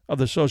end of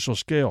the social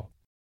scale.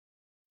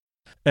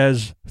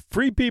 As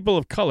free people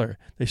of color,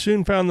 they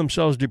soon found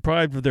themselves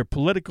deprived of their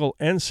political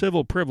and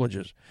civil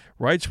privileges,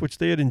 rights which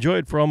they had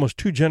enjoyed for almost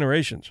 2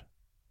 generations.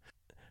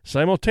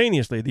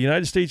 Simultaneously, the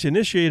United States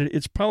initiated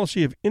its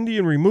policy of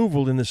Indian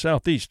removal in the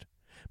Southeast,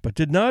 but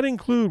did not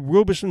include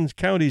Robeson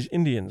County's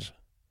Indians.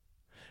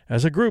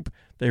 As a group,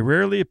 they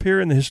rarely appear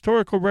in the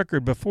historical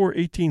record before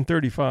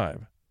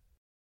 1835.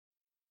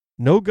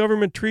 No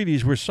government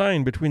treaties were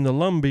signed between the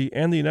Lumbee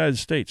and the United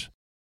States.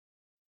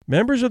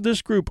 Members of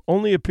this group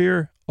only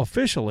appear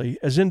officially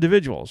as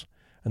individuals,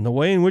 and the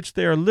way in which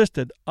they are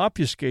listed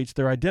obfuscates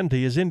their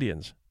identity as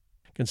Indians.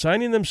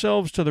 Consigning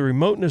themselves to the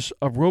remoteness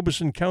of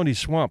Robeson County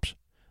swamps,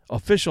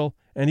 official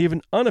and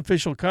even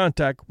unofficial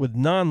contact with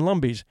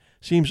non-Lumbees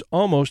seems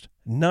almost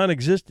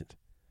non-existent.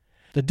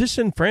 The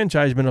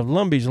disenfranchisement of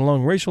Lumbees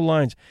along racial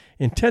lines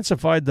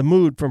intensified the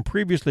mood from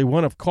previously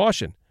one of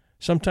caution,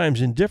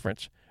 sometimes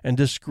indifference, and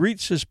discreet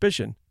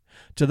suspicion,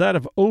 to that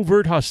of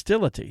overt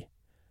hostility.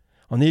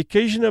 On the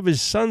occasion of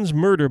his son's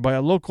murder by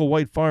a local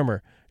white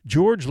farmer,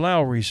 George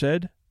Lowry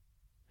said,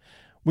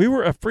 "We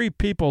were a free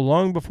people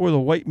long before the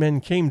white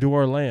men came to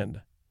our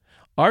land.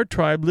 Our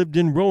tribe lived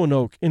in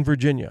Roanoke in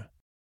Virginia.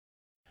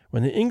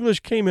 When the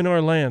English came in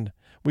our land,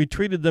 we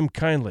treated them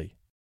kindly.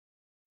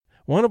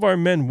 One of our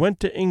men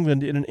went to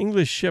England in an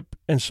English ship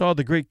and saw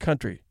the great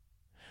country.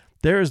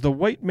 There is the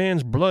white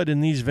man's blood in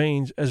these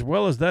veins as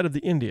well as that of the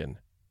Indian.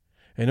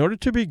 In order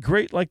to be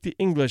great like the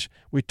English,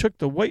 we took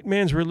the white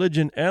man's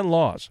religion and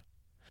laws.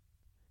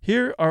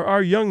 Here are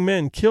our young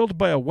men killed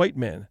by a white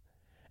man,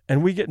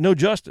 and we get no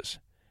justice,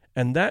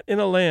 and that in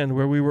a land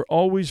where we were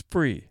always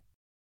free."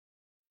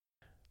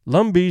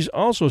 Lumbees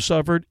also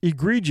suffered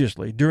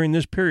egregiously during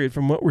this period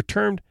from what were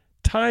termed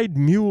tied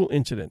mule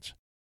incidents.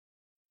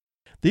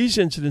 These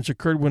incidents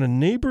occurred when a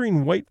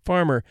neighboring white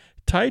farmer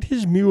tied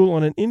his mule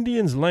on an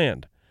Indian's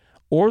land,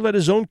 or let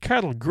his own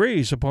cattle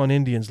graze upon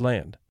Indian's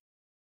land.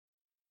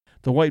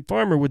 The white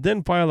farmer would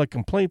then file a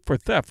complaint for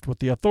theft with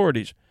the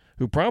authorities,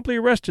 who promptly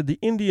arrested the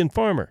Indian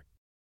farmer.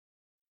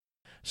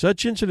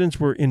 Such incidents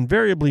were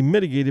invariably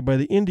mitigated by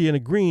the Indian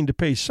agreeing to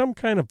pay some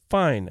kind of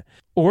fine,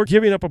 or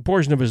giving up a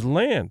portion of his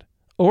land,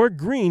 or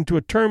agreeing to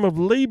a term of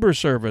labor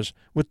service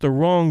with the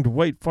wronged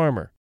white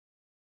farmer.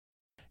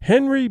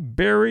 Henry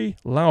Berry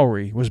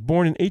Lowry was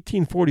born in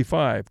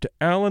 1845 to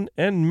Allen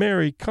and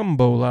Mary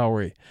Cumbo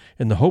Lowry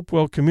in the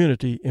Hopewell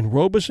community in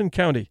Robeson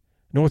County,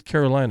 North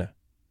Carolina.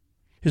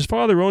 His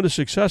father owned a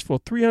successful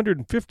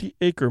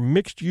 350-acre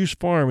mixed-use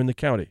farm in the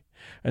county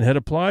and had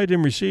applied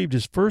and received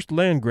his first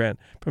land grant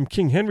from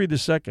King Henry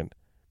II,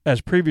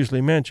 as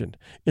previously mentioned,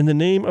 in the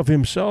name of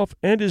himself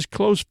and his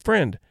close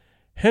friend,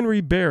 Henry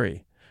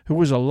Berry, who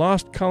was a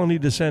Lost Colony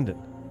descendant,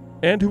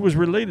 and who was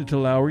related to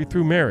Lowry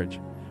through marriage,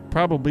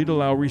 probably to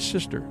Lowry's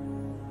sister.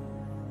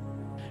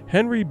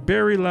 Henry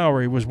Berry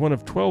Lowry was one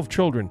of 12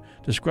 children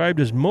described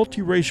as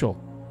multiracial,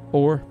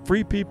 or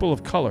free people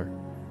of color,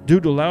 due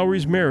to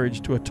Lowry's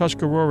marriage to a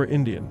Tuscarora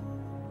Indian.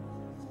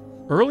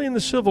 Early in the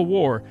Civil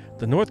War,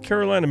 the North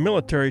Carolina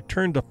military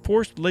turned to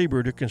forced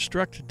labor to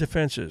construct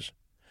defenses.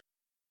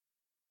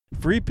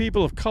 Free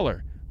people of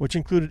color, which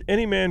included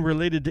any man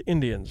related to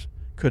Indians,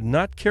 could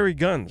not carry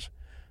guns,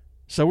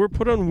 so were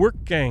put on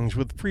work gangs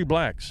with free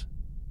blacks.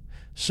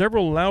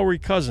 Several Lowry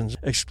cousins,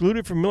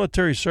 excluded from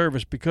military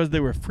service because they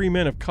were free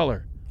men of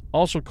color,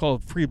 also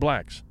called free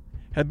blacks,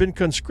 had been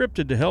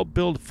conscripted to help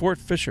build Fort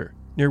Fisher,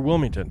 near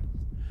Wilmington.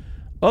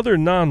 Other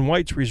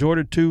non-whites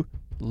resorted to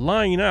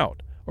lying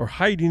out or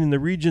hiding in the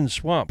region's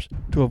swamps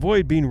to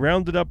avoid being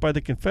rounded up by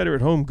the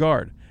Confederate Home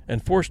Guard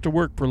and forced to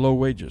work for low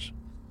wages.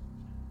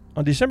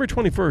 On December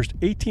 21,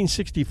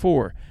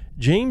 1864,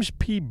 James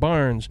P.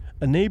 Barnes,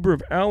 a neighbor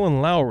of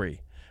Allen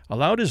Lowry,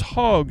 allowed his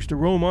hogs to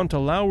roam onto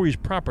Lowry's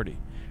property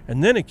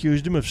and then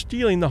accused him of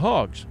stealing the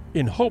hogs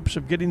in hopes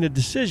of getting a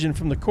decision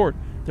from the court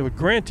that would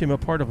grant him a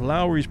part of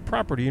Lowry's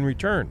property in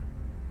return.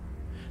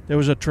 There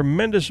was a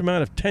tremendous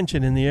amount of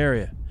tension in the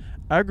area,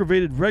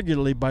 aggravated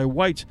regularly by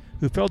whites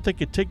who felt they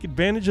could take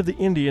advantage of the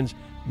Indians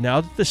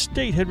now that the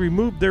state had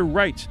removed their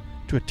rights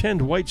to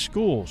attend white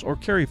schools or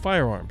carry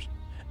firearms,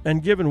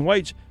 and given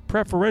whites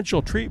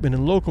preferential treatment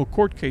in local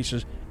court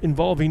cases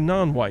involving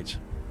non-whites.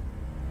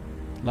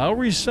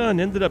 Lowry's son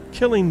ended up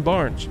killing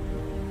Barnes.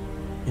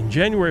 In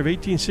January of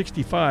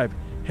 1865,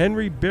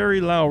 Henry Berry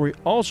Lowry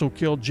also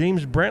killed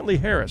James Brantley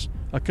Harris,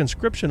 a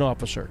conscription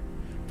officer,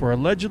 for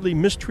allegedly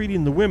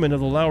mistreating the women of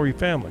the Lowry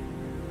family.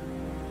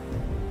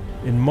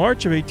 In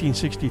March of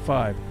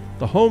 1865,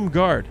 the Home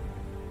Guard,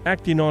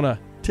 acting on a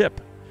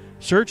tip,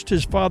 searched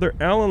his father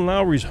Allen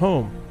Lowry's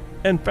home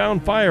and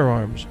found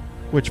firearms,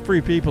 which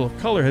free people of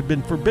color had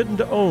been forbidden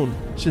to own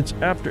since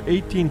after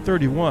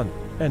 1831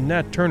 and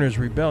Nat Turner's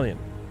rebellion.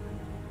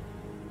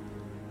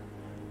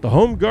 The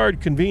Home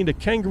Guard convened a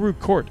kangaroo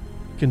court,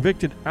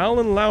 convicted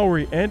Allen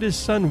Lowry and his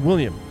son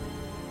William,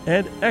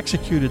 and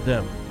executed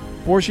them,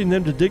 forcing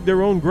them to dig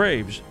their own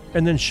graves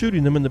and then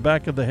shooting them in the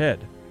back of the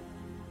head.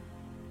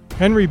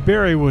 Henry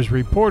Berry was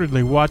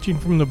reportedly watching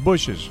from the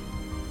bushes.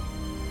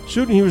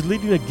 Soon he was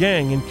leading a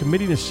gang and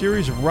committing a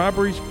series of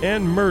robberies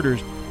and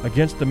murders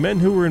against the men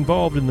who were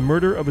involved in the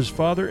murder of his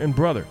father and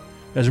brother,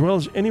 as well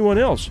as anyone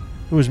else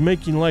who was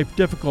making life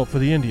difficult for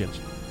the Indians.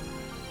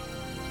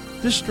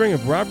 This string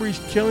of robberies,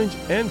 killings,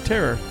 and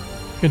terror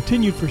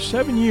continued for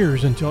 7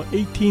 years until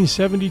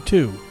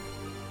 1872.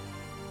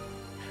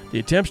 The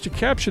attempts to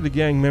capture the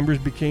gang members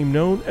became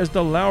known as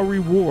the Lowry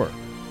War.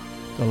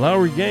 The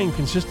Lowry gang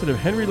consisted of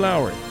Henry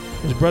Lowry,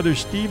 his brothers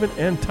Stephen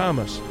and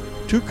Thomas,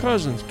 2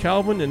 cousins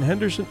Calvin and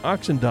Henderson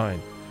Oxendine,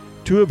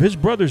 2 of his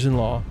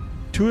brothers-in-law,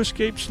 2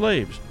 escaped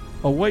slaves,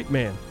 a white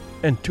man,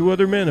 and 2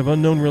 other men of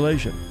unknown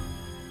relation.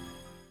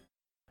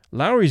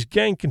 Lowry's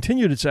gang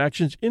continued its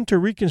actions into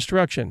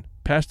Reconstruction,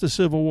 past the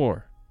Civil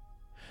War.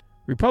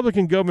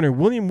 Republican Governor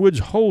William Woods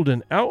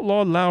Holden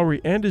outlawed Lowry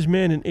and his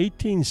men in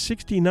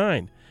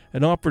 1869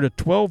 and offered a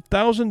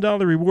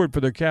 $12,000 reward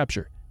for their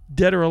capture,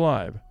 dead or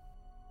alive.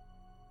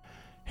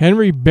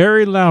 Henry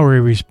Berry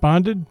Lowry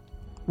responded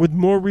with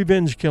more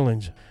revenge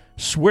killings,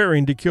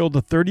 swearing to kill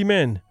the 30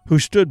 men who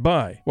stood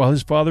by while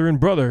his father and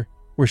brother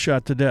were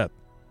shot to death.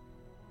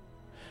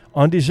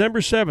 On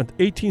December 7,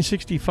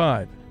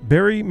 1865,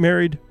 Berry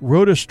married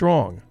Rhoda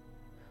Strong.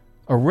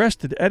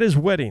 Arrested at his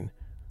wedding,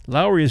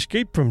 Lowry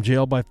escaped from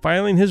jail by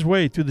filing his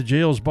way through the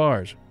jail's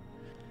bars.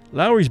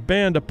 Lowry's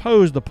band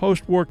opposed the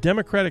post-war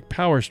Democratic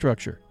power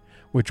structure,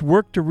 which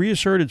worked to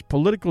reassert its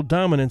political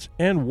dominance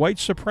and white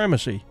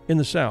supremacy in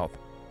the South.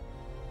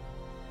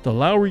 The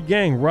Lowry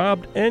gang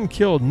robbed and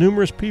killed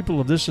numerous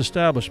people of this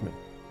establishment.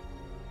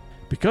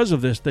 Because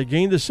of this, they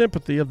gained the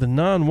sympathy of the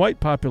non-white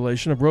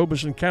population of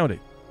Robeson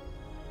County.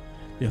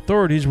 The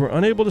authorities were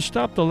unable to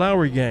stop the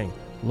Lowry gang,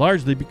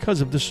 largely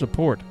because of this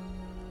support.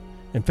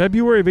 In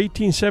February of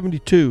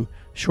 1872,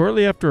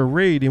 shortly after a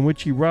raid in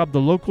which he robbed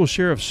the local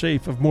sheriff's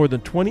safe of more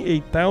than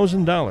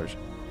 $28,000,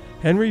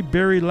 Henry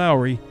Berry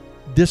Lowry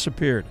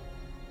disappeared.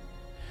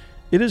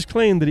 It is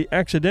claimed that he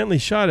accidentally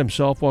shot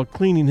himself while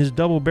cleaning his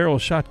double-barrel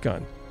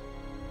shotgun.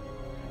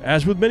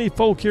 As with many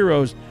folk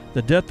heroes,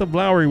 the death of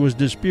Lowry was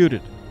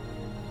disputed.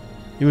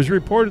 He was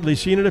reportedly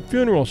seen at a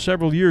funeral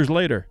several years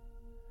later.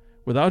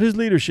 Without his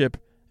leadership,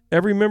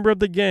 every member of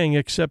the gang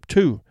except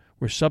 2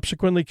 were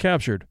subsequently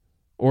captured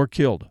or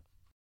killed.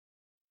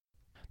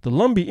 The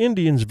Lumbee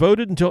Indians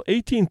voted until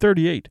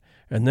 1838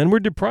 and then were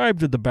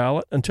deprived of the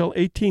ballot until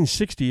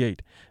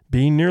 1868,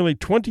 being nearly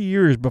 20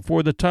 years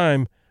before the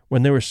time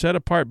when they were set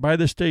apart by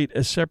the state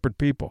as separate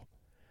people.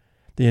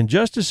 The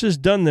injustices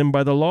done them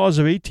by the laws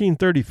of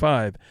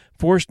 1835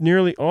 forced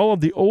nearly all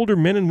of the older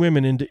men and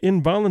women into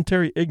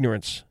involuntary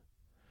ignorance.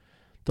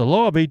 The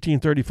law of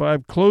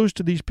 1835 closed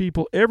to these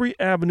people every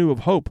avenue of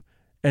hope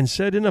and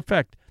said in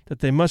effect that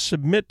they must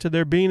submit to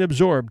their being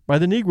absorbed by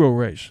the Negro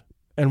race,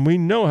 and we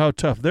know how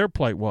tough their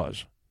plight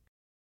was.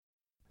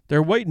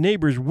 Their white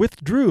neighbors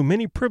withdrew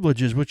many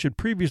privileges which had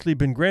previously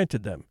been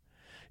granted them.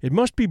 It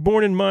must be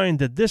borne in mind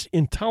that this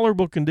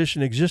intolerable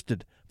condition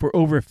existed for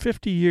over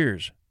 50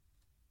 years.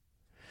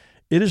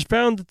 It is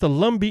found that the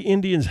Lumbee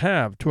Indians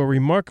have, to a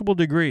remarkable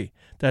degree,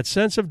 that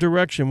sense of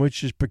direction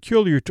which is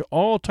peculiar to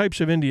all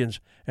types of Indians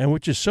and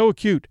which is so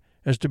acute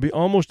as to be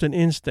almost an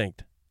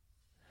instinct.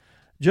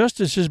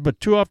 Justice is but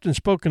too often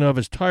spoken of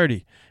as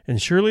tardy,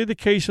 and surely the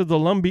case of the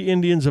Lumbee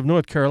Indians of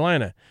North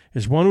Carolina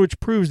is one which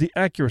proves the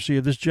accuracy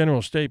of this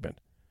general statement.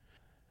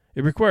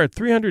 It required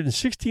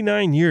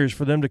 369 years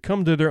for them to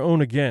come to their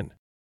own again.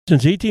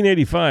 Since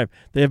 1885,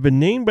 they have been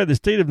named by the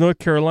state of North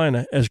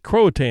Carolina as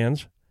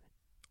Croatans,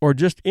 or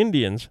just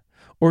Indians,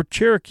 or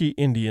Cherokee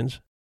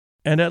Indians,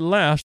 and at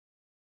last,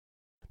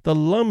 the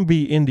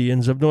Lumbee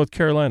Indians of North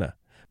Carolina,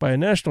 by a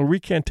national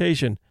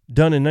recantation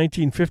done in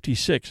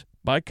 1956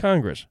 by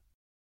Congress.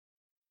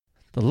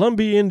 The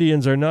Lumbee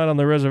Indians are not on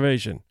the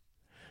reservation.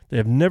 They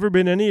have never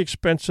been any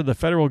expense to the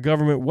federal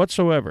government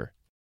whatsoever.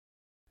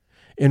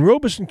 In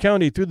Robeson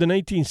County through the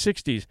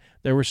 1960s,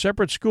 there were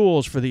separate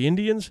schools for the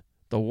Indians,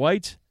 the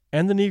whites,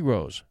 and the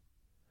Negroes,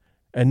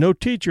 and no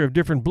teacher of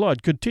different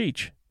blood could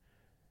teach.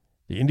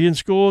 The Indian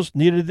schools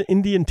needed an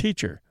Indian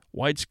teacher,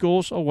 white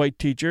schools a white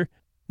teacher,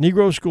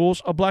 Negro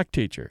schools a black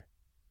teacher.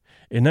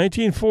 In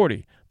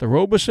 1940, the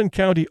Robeson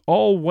County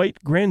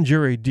all-white grand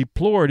jury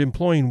deplored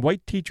employing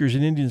white teachers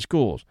in Indian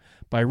schools,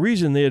 by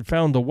reason they had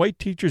found the white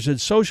teachers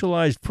had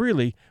socialized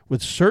freely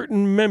with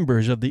certain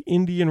members of the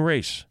Indian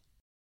race.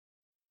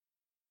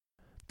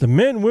 The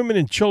men, women,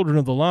 and children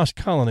of the lost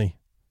colony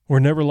were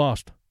never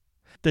lost.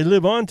 They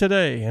live on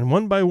today, and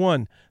one by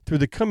one, through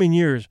the coming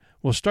years,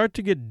 will start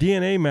to get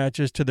DNA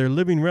matches to their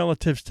living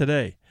relatives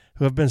today,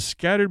 who have been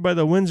scattered by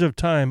the winds of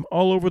time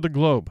all over the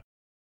globe.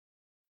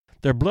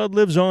 Their blood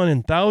lives on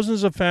in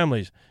thousands of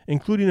families,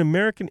 including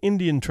American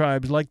Indian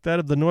tribes like that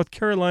of the North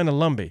Carolina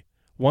Lumbee,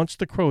 once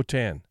the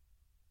Croatan.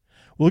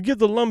 We'll give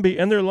the Lumbee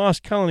and their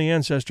lost colony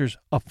ancestors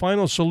a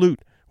final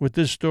salute with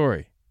this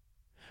story.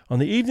 On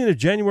the evening of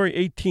January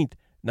 18,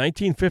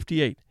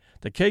 1958,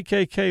 the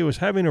KKK was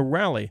having a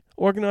rally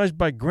organized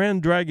by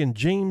Grand Dragon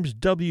James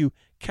W.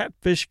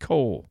 Catfish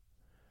Cole.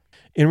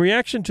 In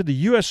reaction to the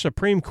U.S.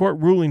 Supreme Court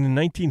ruling in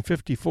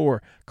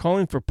 1954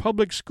 calling for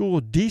public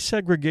school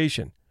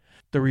desegregation,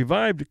 the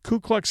revived Ku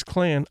Klux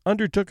Klan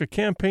undertook a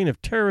campaign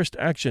of terrorist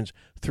actions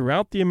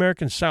throughout the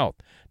American South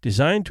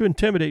designed to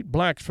intimidate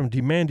blacks from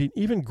demanding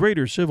even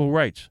greater civil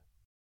rights.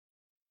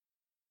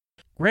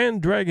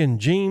 Grand Dragon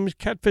James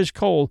Catfish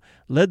Cole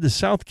led the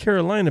South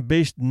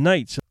Carolina-based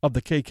Knights of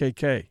the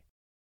KKK.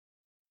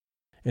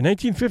 In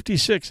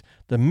 1956,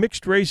 the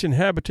mixed-race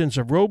inhabitants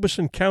of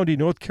Robeson County,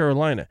 North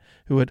Carolina,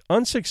 who had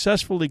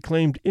unsuccessfully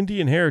claimed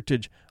Indian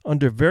heritage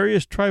under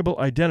various tribal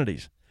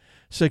identities,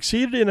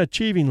 succeeded in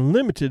achieving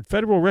limited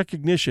federal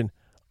recognition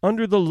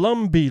under the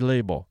Lumbee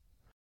label.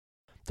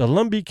 The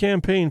Lumbee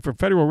campaign for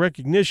federal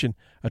recognition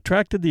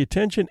attracted the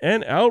attention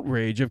and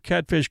outrage of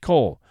Catfish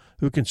Cole,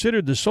 who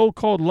considered the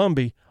so-called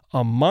Lumbee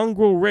a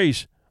mongrel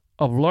race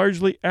of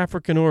largely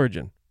African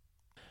origin.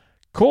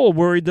 Cole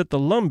worried that the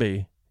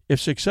Lumbee, if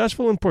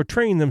successful in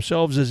portraying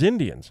themselves as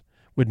Indians,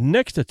 would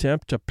next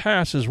attempt to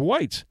pass as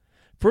whites,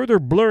 further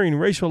blurring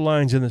racial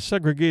lines in the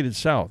segregated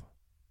South.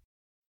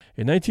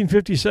 In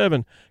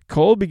 1957,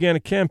 Cole began a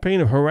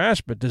campaign of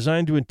harassment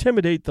designed to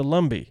intimidate the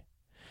Lumbee.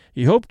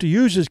 He hoped to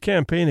use his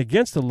campaign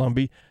against the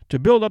Lumbee to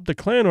build up the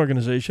Klan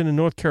organization in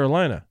North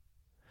Carolina.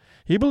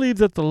 He believed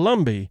that the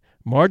Lumbee,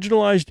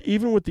 marginalized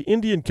even with the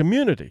Indian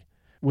community,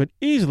 would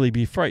easily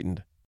be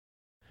frightened.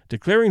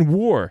 Declaring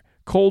war,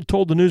 Cole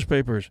told the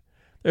newspapers,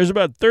 "There's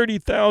about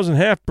 30,000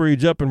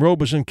 half-breeds up in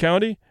Robeson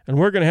County, and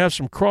we're going to have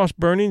some cross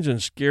burnings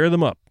and scare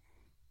them up."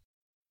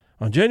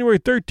 On January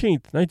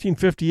 13,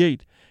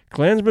 1958,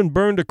 Klansmen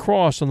burned a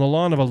cross on the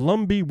lawn of a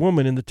Lumbee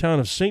woman in the town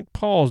of St.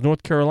 Paul's,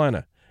 North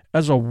Carolina,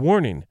 as a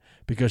warning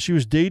because she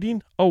was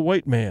dating a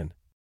white man.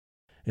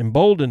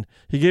 Emboldened,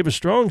 he gave a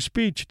strong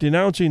speech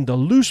denouncing the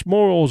loose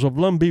morals of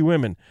Lumbee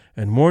women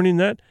and warning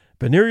that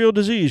venereal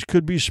disease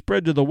could be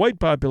spread to the white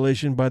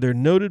population by their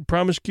noted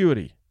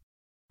promiscuity.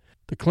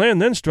 The Klan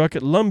then struck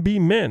at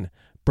Lumbee men,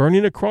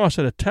 burning a cross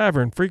at a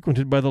tavern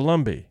frequented by the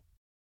Lumbee.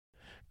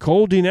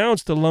 Cole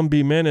denounced the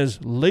Lumbee men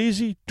as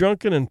lazy,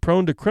 drunken, and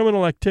prone to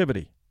criminal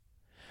activity.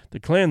 The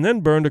Klan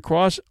then burned a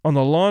cross on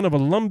the lawn of a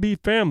Lumbee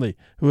family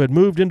who had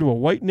moved into a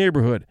white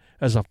neighborhood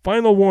as a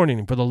final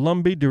warning for the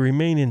Lumbee to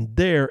remain in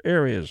their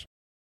areas.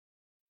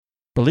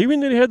 Believing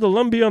that he had the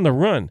Lumbee on the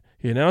run,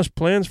 he announced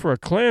plans for a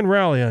Klan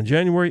rally on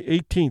January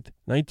 18,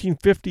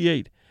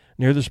 1958,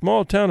 near the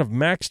small town of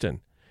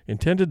Maxton,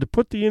 intended to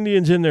put the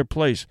Indians in their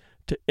place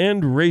to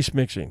end race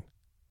mixing.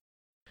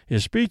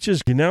 His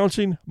speeches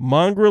denouncing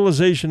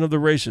mongrelization of the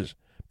races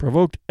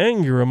provoked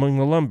anger among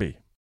the Lumbee.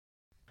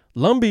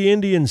 Lumbee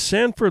Indian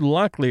Sanford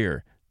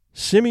Locklear,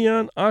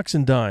 Simeon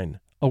Oxendine,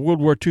 a World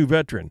War II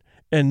veteran,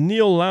 and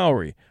Neil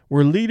Lowry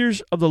were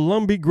leaders of the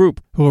Lumbee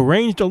group who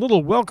arranged a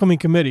little welcoming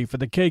committee for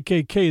the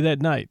KKK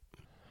that night.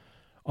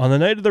 On the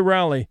night of the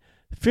rally,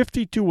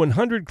 50 to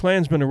 100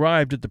 Klansmen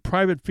arrived at the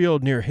private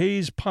field near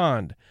Hayes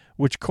Pond,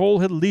 which Cole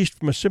had leased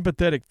from a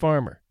sympathetic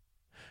farmer.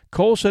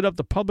 Cole set up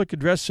the public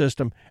address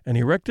system and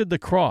erected the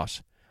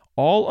cross,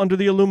 all under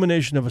the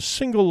illumination of a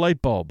single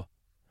light bulb.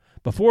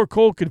 Before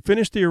Cole could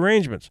finish the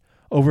arrangements,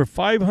 over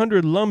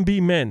 500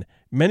 Lumbee men,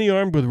 many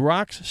armed with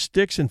rocks,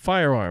 sticks, and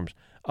firearms,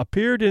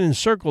 appeared and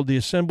encircled the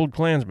assembled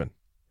Klansmen.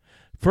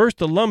 First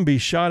the Lumbee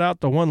shot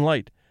out the one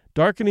light,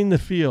 darkening the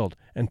field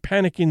and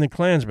panicking the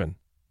Klansmen.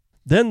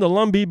 Then the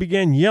Lumbee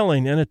began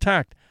yelling and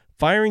attacked,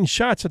 firing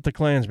shots at the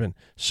Klansmen,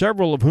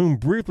 several of whom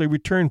briefly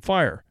returned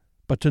fire,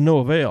 but to no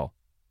avail.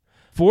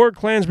 4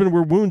 Klansmen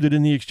were wounded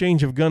in the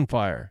exchange of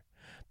gunfire.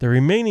 The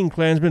remaining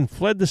Klansmen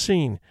fled the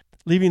scene,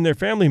 leaving their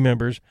family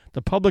members,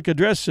 the public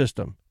address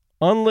system,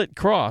 unlit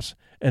cross,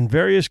 and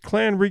various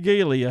Klan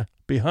regalia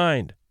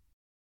behind.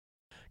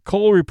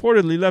 Cole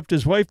reportedly left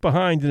his wife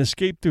behind and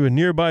escaped through a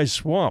nearby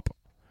swamp.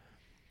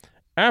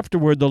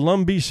 Afterward, the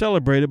Lumbee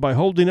celebrated by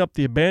holding up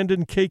the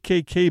abandoned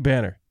KKK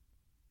banner.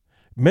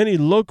 Many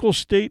local,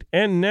 state,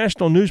 and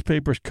national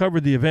newspapers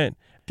covered the event,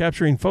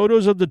 capturing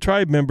photos of the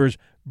tribe members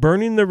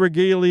burning the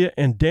regalia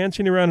and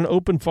dancing around an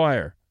open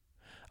fire.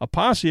 A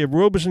posse of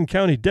Robeson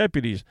County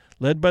deputies,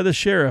 led by the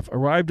sheriff,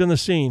 arrived on the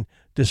scene,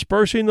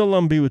 dispersing the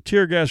Lumbee with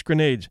tear gas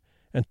grenades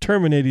and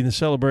terminating the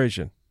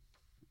celebration.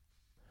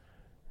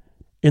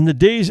 In the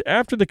days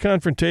after the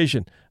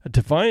confrontation, a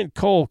defiant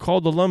Cole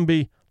called the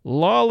Lumbee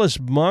lawless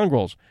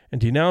mongrels and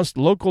denounced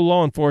local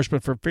law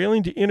enforcement for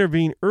failing to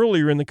intervene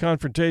earlier in the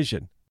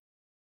confrontation.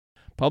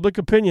 Public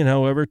opinion,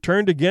 however,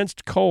 turned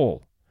against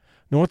Cole.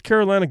 North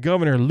Carolina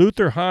Governor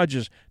Luther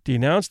Hodges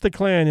denounced the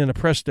Klan in a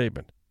press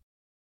statement.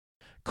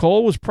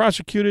 Cole was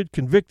prosecuted,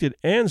 convicted,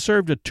 and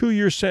served a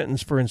 2-year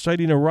sentence for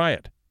inciting a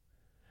riot.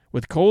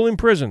 With Cole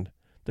imprisoned,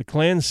 the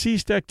Klan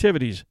ceased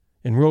activities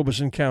in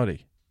Robeson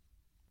County.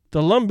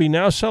 The Lumbee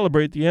now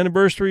celebrate the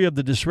anniversary of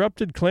the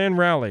disrupted Klan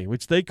rally,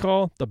 which they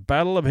call the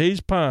Battle of Hayes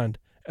Pond,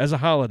 as a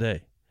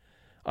holiday.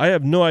 I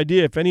have no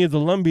idea if any of the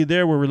Lumbee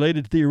there were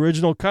related to the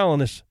original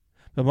colonists,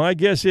 but my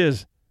guess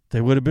is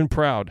they would have been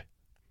proud.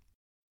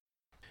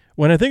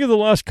 When I think of the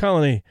Lost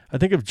Colony, I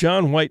think of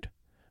John White,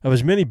 of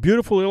his many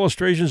beautiful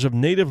illustrations of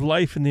native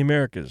life in the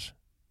Americas,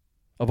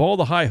 of all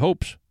the high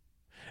hopes,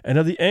 and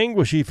of the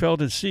anguish he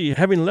felt at sea,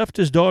 having left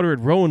his daughter at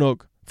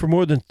Roanoke for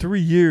more than 3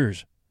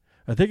 years.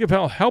 I think of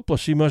how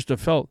helpless he must have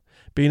felt,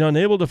 being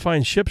unable to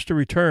find ships to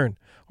return,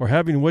 or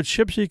having what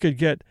ships he could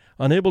get,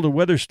 unable to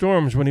weather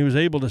storms when he was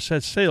able to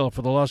set sail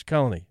for the Lost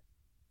Colony.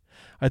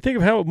 I think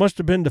of how it must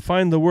have been to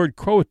find the word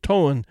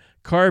Croatoan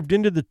carved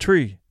into the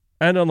tree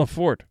and on the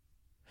fort,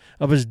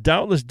 of his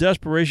doubtless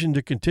desperation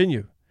to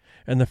continue,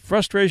 and the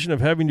frustration of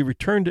having to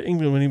return to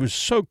England when he was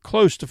so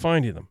close to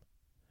finding them.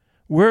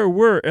 Where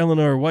were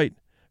Eleanor White,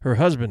 her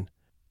husband,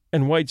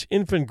 and White's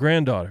infant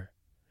granddaughter?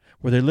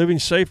 Were they living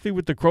safely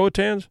with the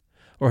Croatans,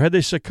 or had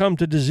they succumbed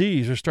to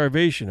disease or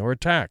starvation or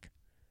attack?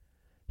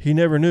 He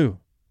never knew,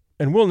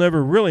 and we'll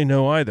never really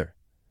know either.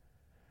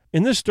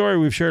 In this story,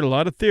 we've shared a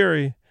lot of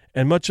theory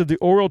and much of the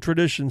oral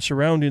tradition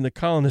surrounding the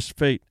colonists'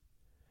 fate.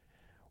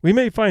 We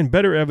may find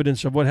better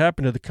evidence of what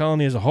happened to the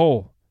colony as a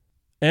whole,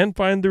 and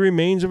find the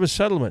remains of a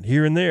settlement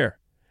here and there,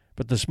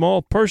 but the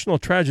small personal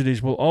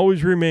tragedies will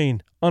always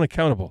remain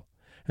unaccountable.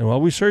 And while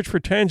we search for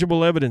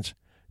tangible evidence,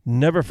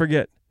 never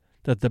forget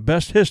that the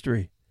best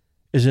history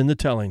is in the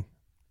telling.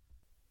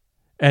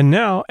 And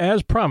now,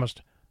 as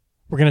promised,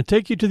 we're going to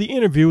take you to the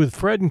interview with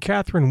Fred and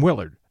Catherine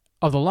Willard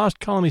of the Lost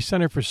Colony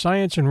Center for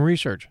Science and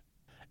Research,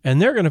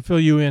 and they're going to fill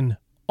you in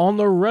on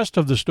the rest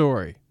of the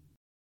story.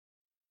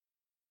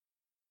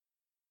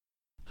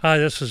 Hi,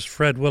 this is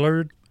Fred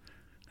Willard,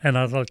 and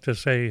I'd like to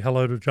say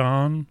hello to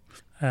John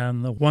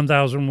and the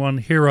 1001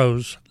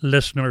 Heroes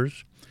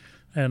listeners.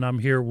 And I'm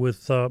here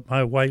with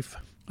my wife,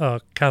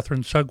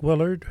 Catherine Sugg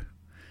Willard,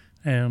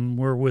 and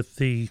we're with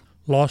the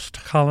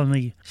Lost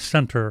Colony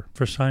Center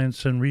for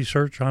Science and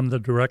Research. I'm the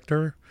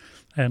director,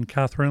 and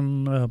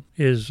Catherine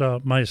is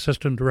my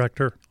assistant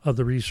director of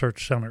the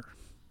research center.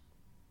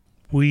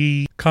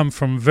 We come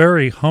from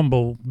very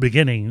humble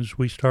beginnings.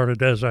 We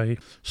started as a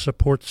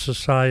support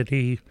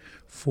society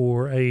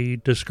for a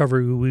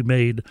discovery we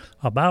made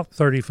about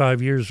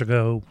 35 years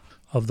ago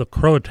of the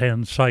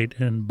Croatan site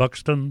in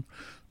Buxton,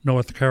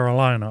 North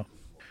Carolina.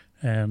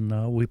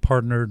 And we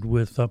partnered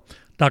with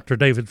Dr.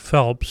 David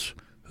Phelps,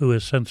 who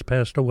has since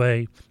passed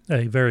away,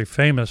 a very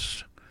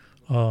famous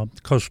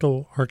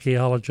coastal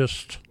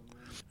archaeologist,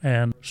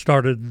 and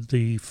started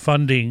the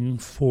funding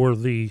for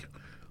the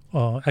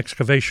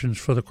excavations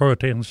for the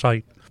Croatan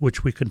site,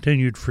 which we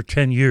continued for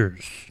 10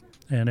 years.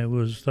 And it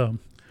was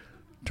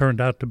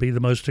turned out to be the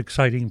most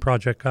exciting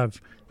project I've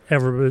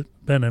ever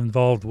been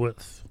involved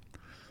with.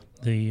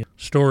 The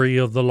story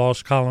of the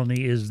Lost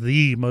Colony is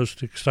the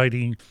most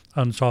exciting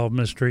unsolved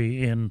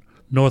mystery in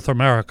North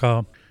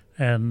America,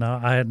 and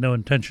I had no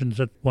intentions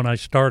that when I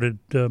started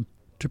to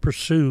to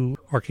pursue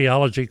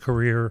archaeology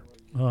career,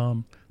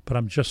 but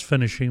I'm just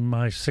finishing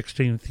my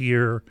 16th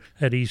year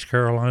at East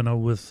Carolina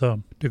with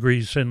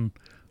degrees in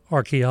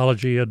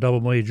archaeology, a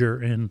double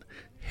major in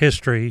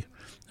history,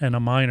 and a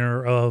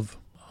minor of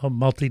a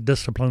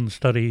multidiscipline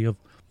study of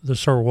the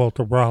Sir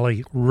Walter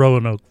Raleigh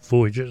Roanoke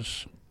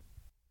voyages.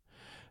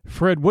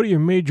 Fred, what are your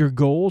major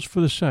goals for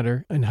the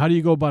center, and how do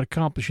you go about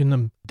accomplishing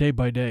them day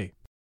by day?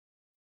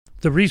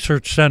 The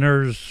research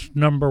center's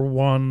number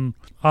one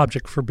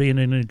object for being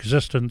in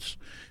existence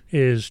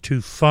is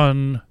to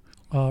fund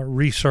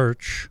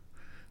research,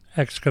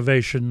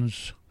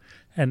 excavations,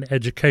 and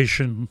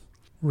education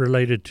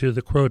related to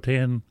the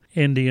Croatan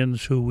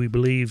Indians who we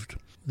believed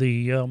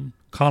the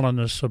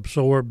colonists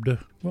absorbed.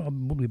 Well,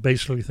 we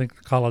basically think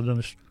the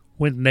colonists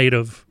went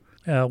native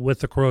with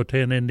the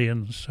Croatan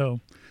Indians.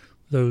 So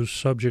those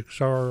subjects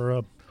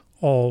are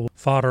all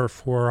fodder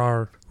for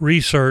our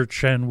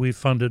research, and we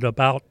funded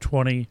about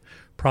 20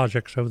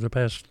 projects over the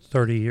past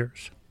 30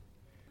 years.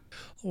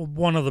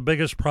 One of the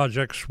biggest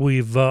projects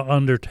we've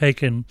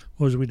undertaken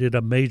was we did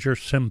a major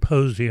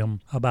symposium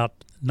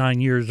about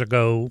 9 years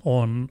ago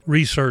on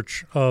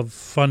research of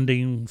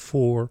funding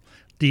for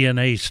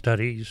DNA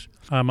studies.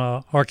 I'm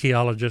an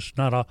archaeologist,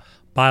 not a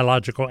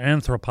biological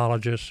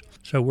anthropologist,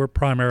 so we're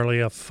primarily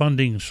a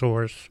funding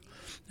source.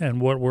 And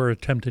what we're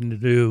attempting to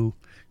do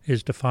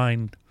is to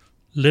find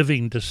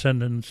living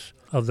descendants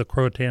of the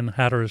Croatan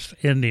Hatteras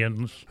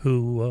Indians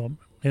who,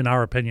 in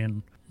our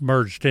opinion,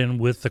 merged in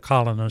with the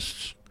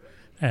colonists.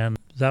 And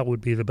that would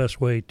be the best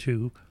way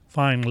to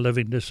find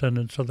living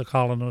descendants of the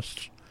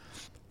colonists.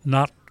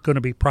 Not going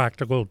to be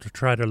practical to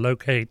try to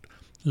locate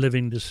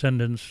living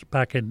descendants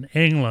back in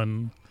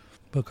England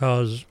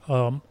because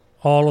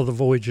all of the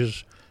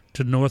voyages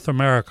to North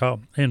America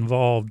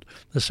involved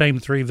the same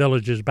three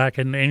villages back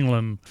in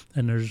England,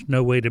 and there's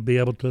no way to be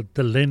able to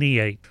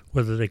delineate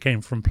whether they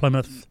came from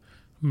Plymouth,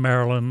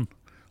 Maryland,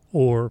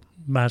 or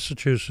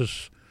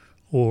Massachusetts,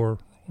 or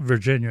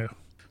Virginia.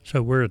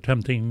 So we're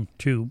attempting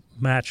to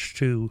match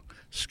to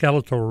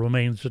skeletal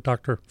remains that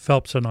Dr.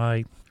 Phelps and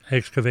I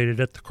excavated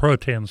at the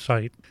Croatan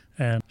site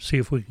and see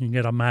if we can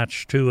get a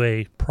match to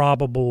a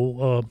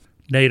probable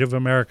Native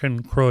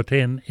American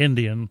Croatan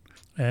Indian.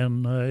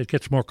 And it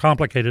gets more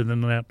complicated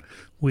than that.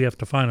 We have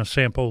to find a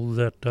sample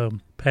that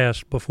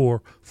passed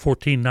before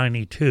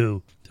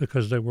 1492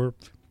 because there were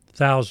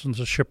thousands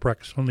of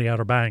shipwrecks on the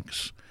Outer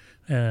Banks,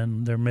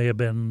 and there may have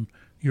been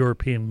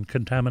European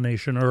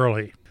contamination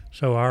early.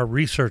 So our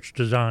research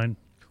design,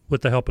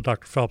 with the help of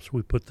Dr. Phelps,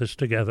 we put this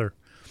together.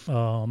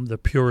 The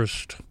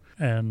purest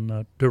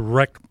and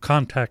direct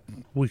contact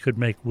we could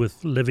make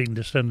with living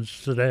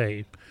descendants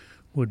today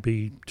would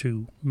be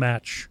to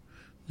match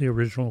the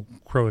original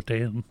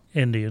Croatan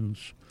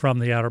Indians from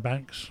the Outer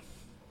Banks.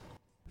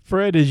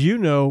 Fred, as you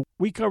know,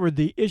 we covered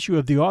the issue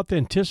of the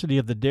authenticity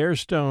of the Dare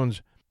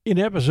stones in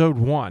episode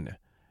 1,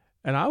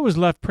 and I was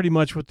left pretty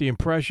much with the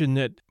impression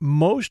that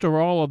most or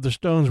all of the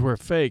stones were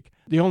fake.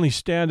 The only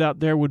standout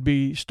there would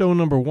be stone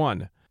number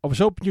 1. I was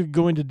hoping you could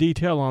go into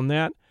detail on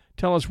that.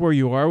 Tell us where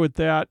you are with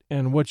that,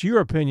 and what's your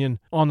opinion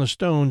on the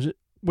stones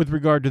with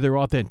regard to their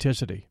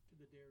authenticity.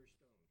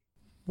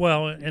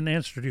 Well, in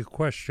answer to your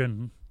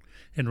question,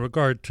 in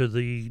regard to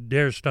the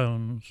Dare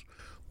stones,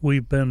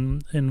 we've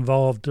been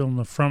involved on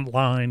the front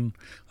line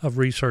of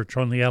research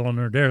on the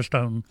Eleanor Dare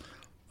stone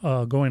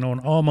going on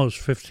almost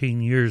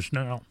 15 years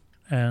now.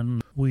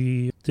 And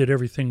we did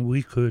everything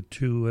we could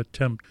to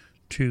attempt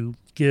to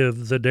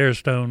give the Dare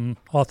stone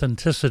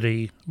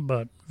authenticity,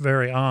 but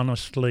very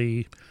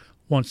honestly,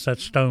 once that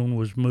stone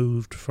was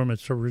moved from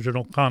its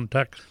original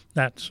context,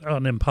 that's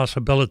an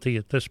impossibility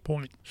at this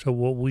point. So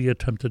what we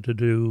attempted to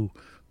do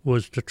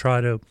was to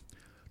try to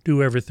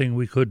do everything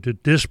we could to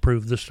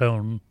disprove the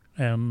stone.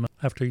 And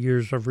after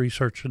years of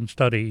research and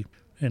study,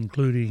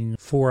 including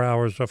 4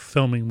 hours of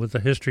filming with the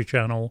History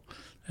Channel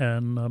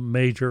and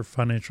major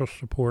financial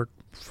support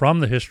from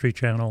the History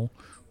Channel,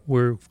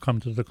 we've come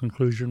to the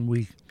conclusion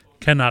we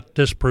cannot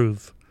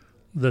disprove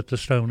that the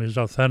stone is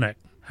authentic.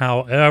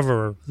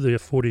 However, the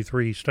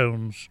 43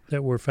 stones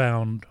that were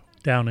found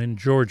down in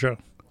Georgia,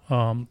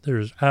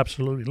 there's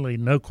absolutely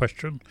no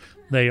question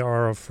they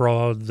are a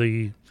fraud.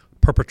 The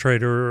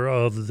perpetrator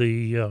of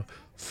the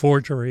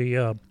forgery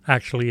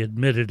actually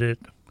admitted it,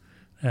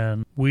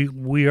 and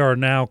we are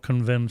now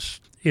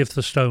convinced if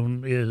the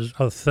stone is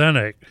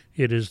authentic,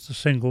 it is the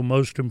single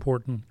most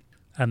important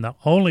and the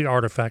only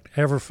artifact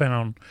ever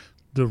found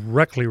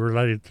directly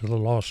related to the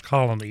lost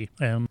colony.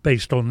 And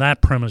based on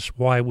that premise,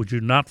 why would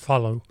you not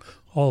follow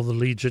all the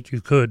leads that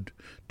you could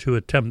to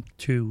attempt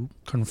to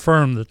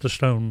confirm that the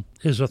stone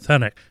is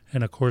authentic?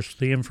 And of course,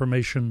 the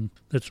information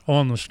that's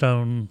on the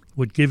stone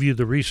would give you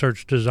the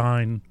research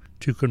design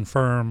to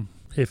confirm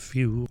if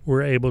you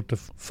were able to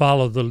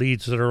follow the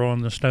leads that are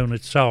on the stone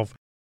itself.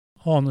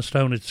 On the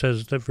stone it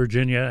says that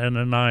Virginia and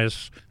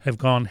Ananias have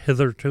gone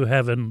hither to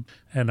heaven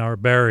and are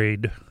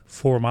buried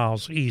 4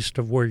 miles east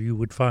of where you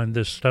would find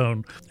this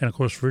stone. And of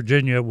course,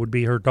 Virginia would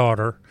be her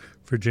daughter,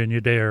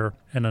 Virginia Dare,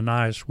 and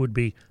Ananias would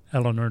be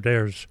Eleanor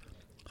Dare's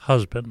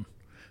husband.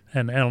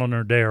 and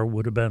Eleanor Dare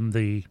would have been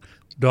the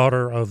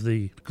daughter of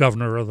the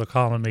governor of the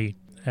colony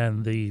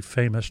and the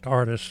famous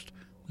artist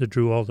that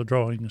drew all the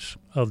drawings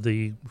of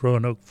the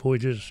Roanoke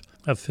voyages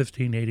of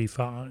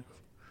 1585.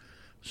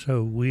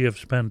 So we have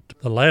spent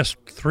the last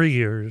 3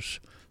 years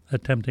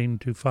attempting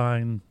to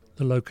find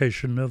the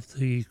location of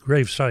the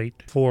gravesite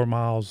 4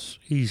 miles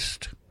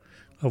east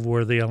of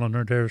where the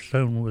Eleanor Dare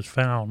stone was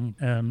found,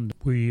 and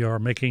we are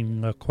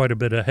making quite a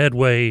bit of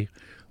headway,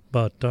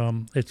 but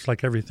it's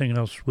like everything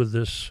else with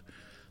this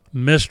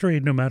mystery.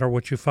 No matter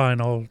what you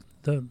find,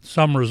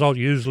 some result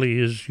usually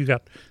is you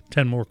got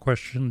 10 more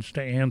questions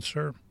to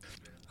answer.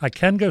 I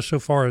can go so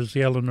far as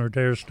the Eleanor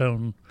Dare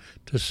stone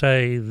to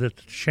say that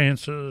the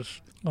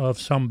chances of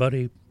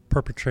somebody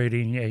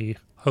perpetrating a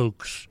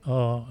hoax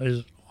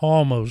is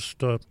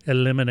almost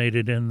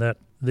eliminated, in that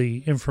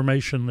the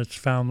information that's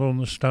found on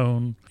the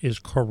stone is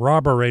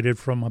corroborated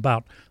from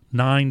about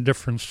 9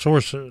 different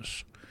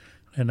sources.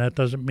 And that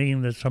doesn't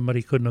mean that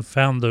somebody couldn't have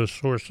found those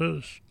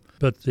sources.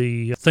 But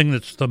the thing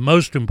that's the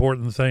most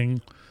important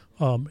thing,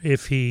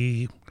 if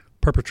he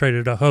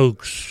perpetrated a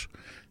hoax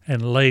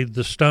and laid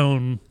the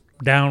stone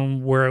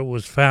down where it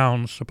was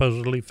found,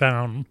 supposedly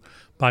found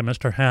by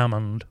Mr.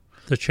 Hammond,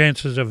 the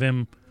chances of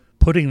him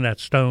putting that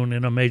stone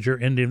in a major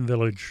Indian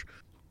village,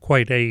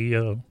 quite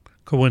a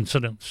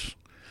coincidence.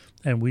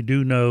 And we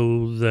do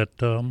know that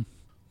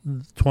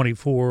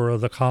 24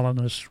 of the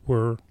colonists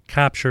were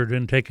captured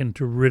and taken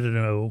to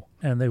Ridino,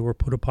 and they were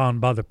put upon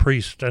by the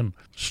priest and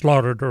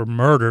slaughtered or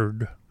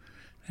murdered.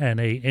 And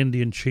a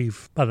Indian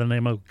chief by the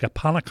name of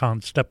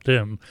Gapanakan stepped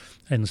in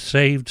and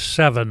saved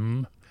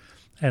 7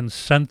 and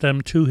sent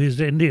them to his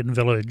Indian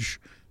village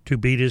to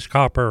beat his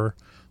copper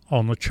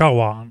on the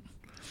Chowan.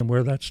 And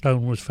where that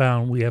stone was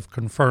found, we have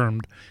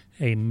confirmed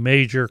a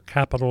major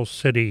capital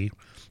city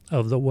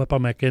of the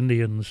Wepamek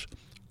Indians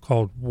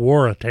called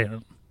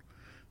Waratan,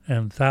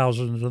 and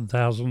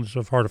thousands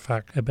of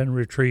artifacts have been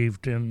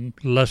retrieved in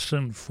less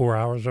than 4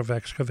 hours of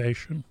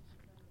excavation.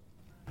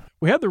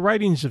 We have the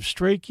writings of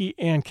Strachey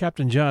and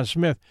Captain John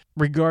Smith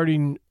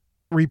regarding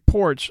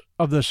reports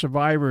of the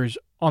survivors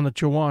on the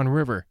Chowan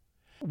River.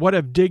 What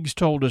have Diggs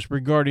told us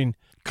regarding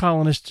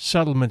colonist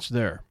settlements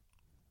there?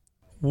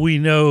 We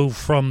know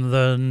from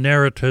the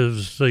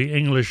narratives the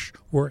English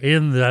were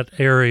in that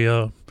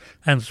area,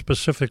 and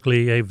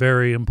specifically a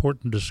very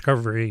important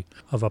discovery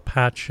of a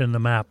patch in the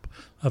map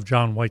of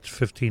John White's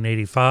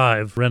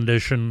 1585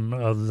 rendition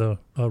of the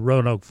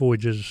Roanoke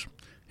voyages,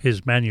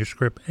 his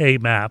manuscript A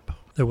map.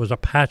 There was a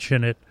patch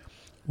in it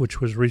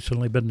which was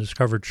recently been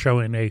discovered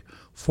showing a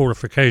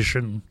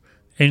fortification,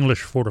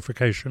 English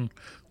fortification,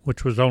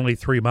 which was only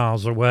 3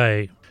 miles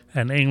away.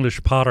 And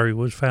English pottery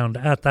was found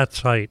at that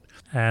site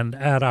and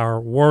at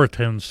our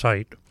Waratan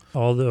site,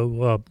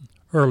 although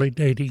early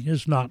dating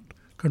is not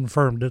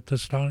confirmed at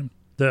this time.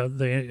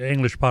 The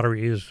English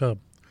pottery is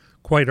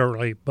quite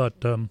early,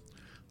 but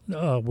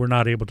we're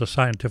not able to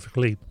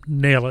scientifically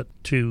nail it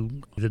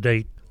to the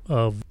date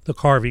of the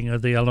carving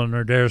of the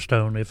Eleanor Dare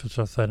stone, if it's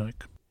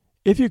authentic.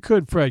 If you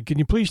could, Fred, can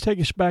you please take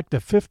us back to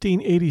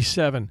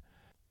 1587?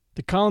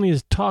 The colony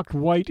has talked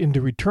White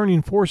into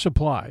returning 4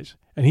 supplies,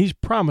 and he's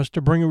promised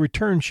to bring a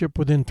return ship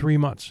within 3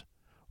 months.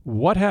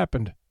 What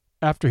happened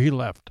after he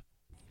left?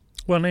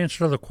 Well, in answer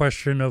to the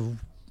question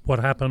of what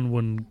happened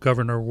when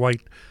Governor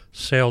White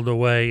sailed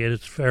away,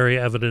 it's very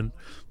evident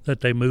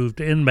that they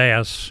moved en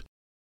masse.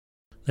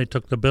 They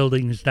took the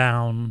buildings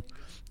down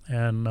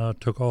and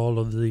took all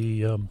of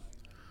the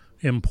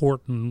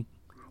important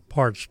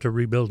parts to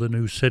rebuild a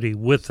new city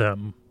with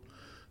them.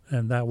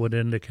 And that would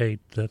indicate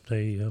that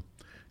they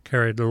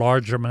carried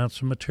large amounts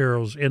of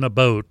materials in a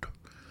boat,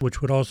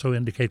 which would also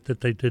indicate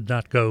that they did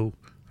not go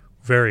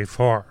very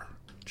far.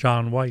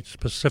 John White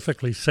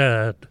specifically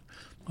said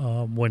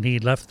when he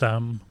left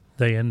them,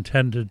 they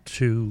intended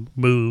to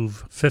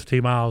move 50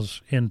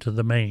 miles into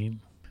the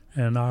Main.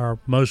 And our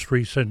most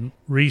recent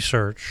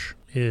research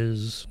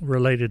is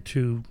related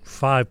to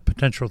 5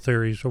 potential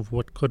theories of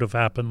what could have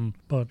happened,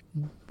 but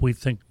we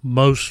think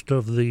most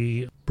of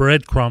the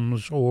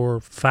breadcrumbs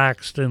or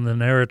facts in the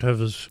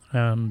narratives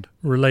and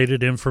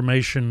related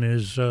information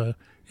is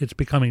it's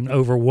becoming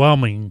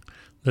overwhelming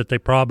that they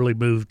probably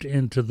moved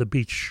into the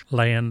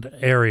beachland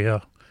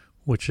area,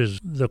 which is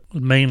the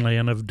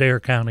mainland of Dare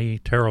County,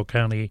 Terrell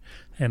County,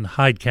 and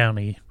Hyde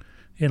County,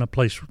 in a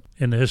place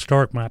in the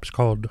historic maps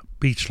called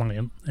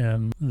Beachland.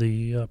 And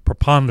the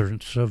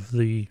preponderance of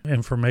the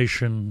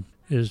information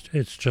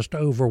it's just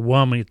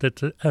overwhelming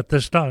at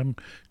this time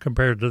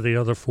compared to the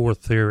other 4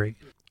 theory.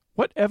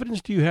 What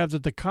evidence do you have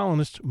that the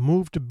colonists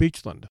moved to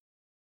Beachland?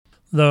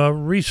 The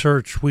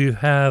research we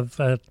have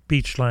at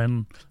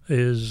Beachland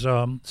is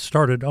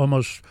started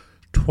almost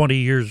 20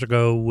 years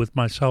ago with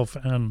myself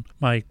and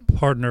my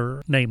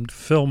partner named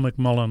Phil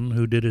McMullen,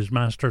 who did his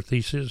master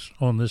thesis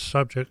on this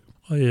subject,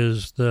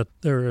 is that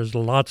there is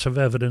lots of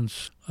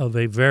evidence of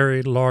a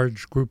very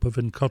large group of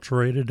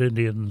enculturated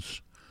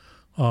Indians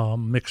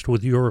mixed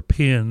with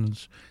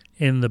Europeans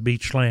in the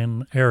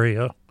Beachland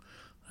area.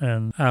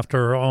 And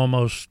after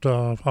almost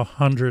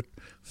 100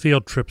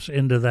 field trips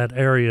into that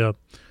area,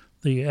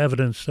 The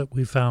evidence that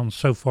we found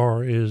so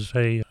far is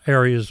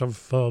areas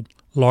of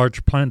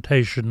large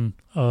plantation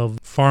of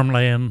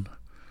farmland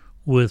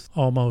with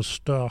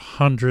almost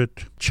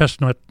 100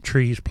 chestnut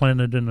trees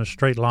planted in a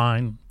straight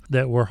line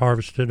that were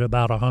harvested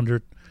about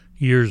 100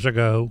 years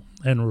ago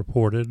and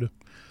reported.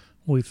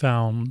 We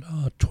found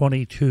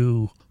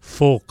 22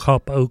 full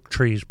cup oak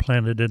trees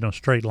planted in a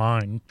straight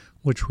line,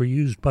 which were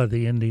used by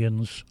the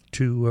Indians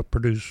to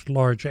produce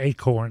large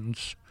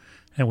acorns.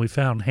 And we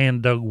found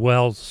hand-dug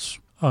wells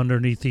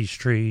underneath these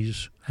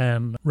trees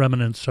and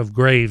remnants of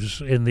graves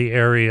in the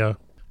area.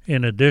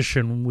 In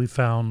addition, we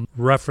found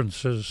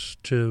references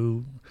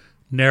to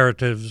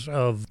narratives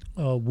of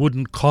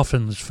wooden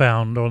coffins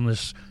found on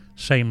this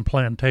same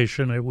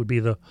plantation. It would be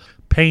the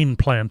Payne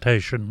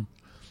Plantation,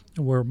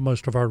 where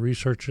most of our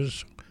research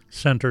is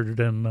centered,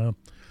 and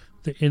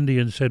the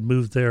Indians had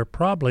moved there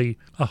probably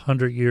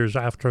 100 years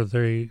after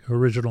the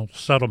original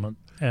settlement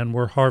and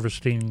were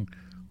harvesting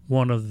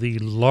one of the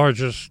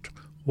largest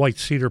white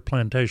cedar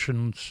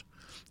plantations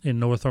in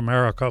North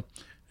America.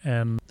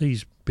 And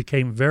these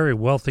became very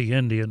wealthy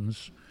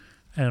Indians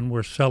and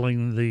were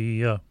selling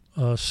the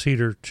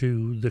cedar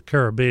to the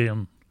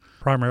Caribbean,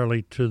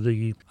 primarily to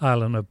the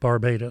island of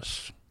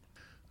Barbados.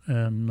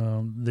 And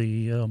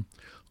the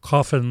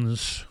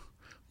coffins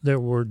that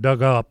were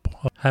dug up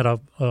had a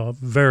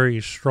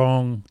very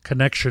strong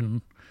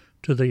connection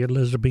to the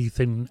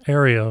Elizabethan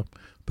area,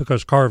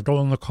 because carved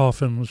on the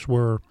coffins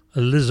were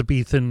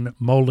Elizabethan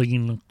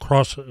Moline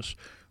crosses,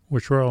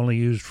 which were only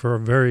used for a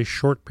very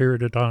short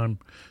period of time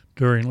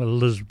during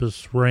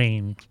Elizabeth's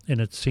reign. And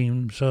it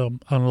seems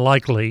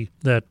unlikely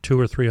that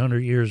 200 or 300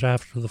 years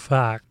after the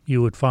fact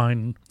you would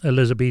find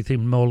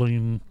Elizabethan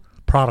Moline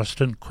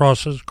Protestant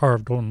crosses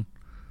carved on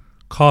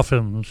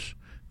coffins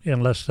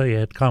unless they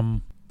had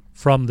come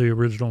from the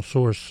original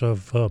source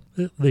of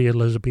the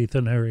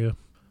Elizabethan area.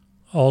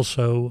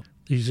 Also,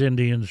 these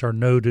Indians are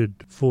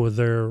noted for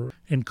their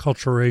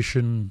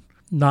enculturation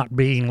not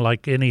being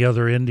like any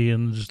other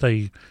Indians.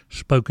 They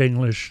spoke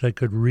English, they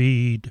could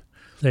read,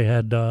 they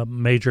had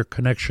major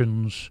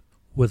connections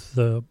with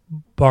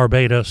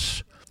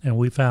Barbados, and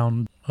we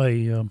found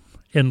a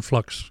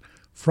influx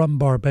from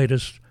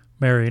Barbados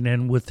marrying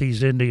in with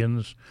these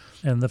Indians.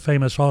 And the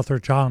famous author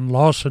John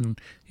Lawson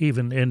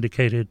even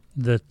indicated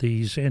that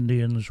these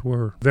Indians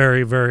were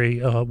very,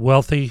 very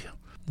wealthy.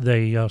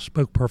 They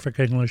spoke perfect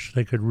English,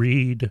 they could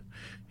read.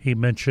 He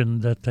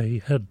mentioned that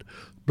they had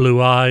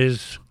blue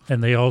eyes,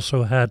 and they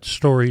also had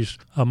stories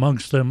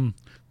amongst them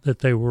that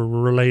they were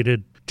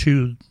related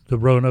to the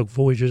Roanoke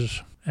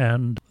voyages.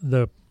 And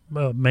the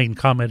main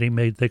comment he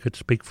made, they could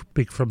speak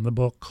from the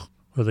book,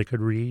 or they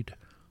could read.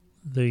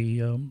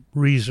 The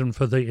reason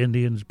for the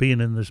Indians being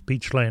in this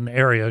beachland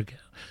area,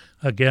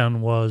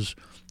 again, was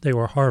they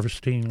were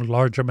harvesting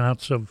large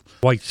amounts of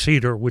white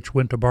cedar, which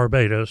went to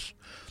Barbados,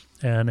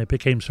 and it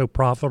became so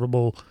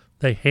profitable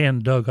they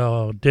hand-dug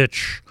a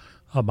ditch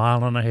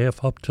 1.5 miles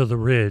up to the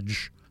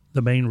ridge.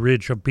 The main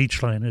ridge of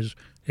beachland is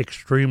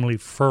extremely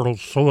fertile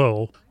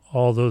soil,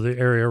 although the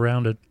area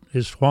around it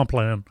is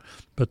swampland,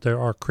 but there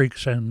are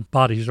creeks and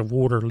bodies of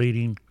water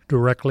leading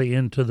directly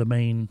into the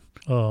main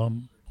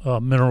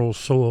mineral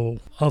soil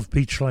of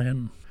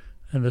beachland.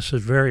 And this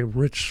is very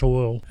rich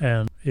soil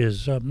and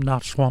is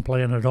not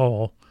swampland at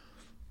all.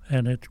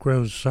 And it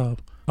grows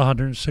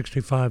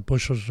 165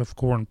 bushels of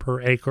corn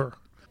per acre.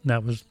 And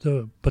that was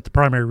but the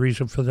primary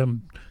reason for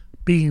them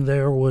being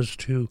there was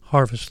to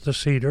harvest the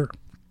cedar.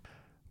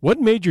 What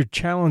major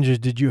challenges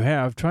did you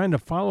have trying to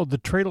follow the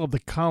trail of the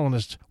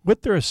colonists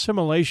with their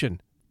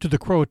assimilation to the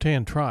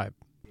Croatan tribe?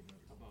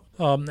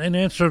 In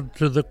answer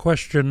to the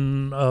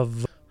question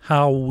of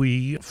how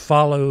we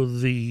follow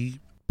the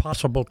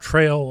possible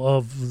trail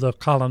of the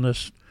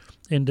colonists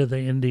into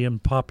the Indian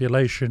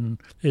population,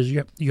 is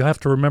you have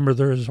to remember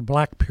there is a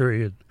black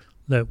period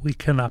that we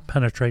cannot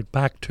penetrate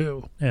back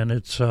to, and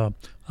it's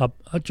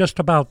just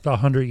about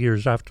 100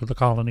 years after the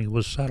colony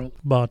was settled.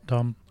 But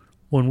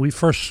when we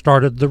first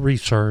started the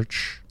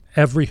research,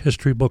 every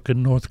history book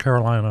in North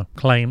Carolina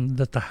claimed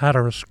that the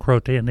Hatteras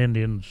Croatan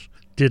Indians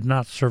did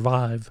not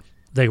survive.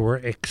 They were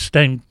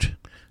extinct,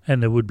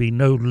 and there would be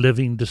no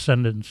living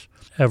descendants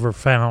ever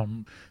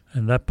found.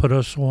 And that put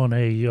us on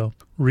a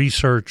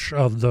research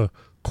of the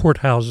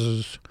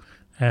courthouses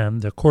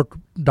and the court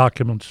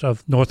documents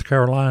of North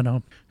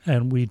Carolina,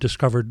 and we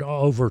discovered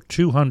over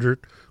 200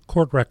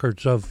 court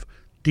records of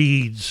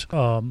deeds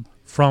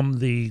from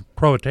the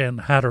Croatan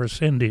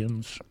Hatteras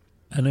Indians.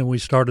 And then we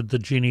started the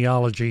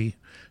genealogy,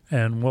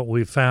 and what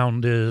we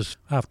found is,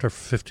 after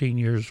 15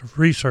 years of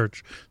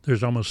research,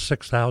 there's almost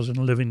 6,000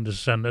 living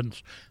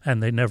descendants,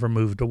 and they never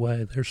moved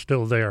away. They're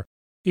still there.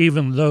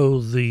 Even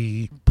though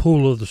the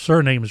pool of the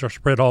surnames are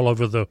spread all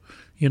over the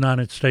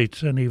United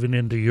States and even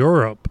into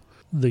Europe,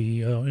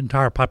 the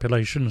entire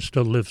population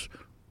still lives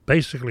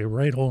basically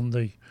right on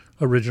the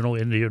original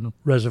Indian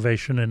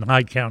reservation in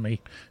Hyde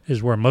County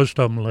is where most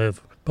of them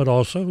live, but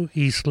also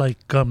East Lake,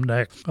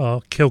 Gumneck,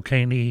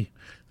 Kilkenny,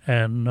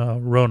 and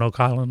Roanoke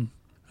Island.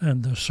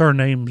 And the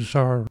surnames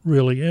are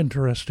really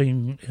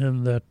interesting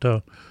in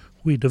that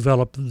we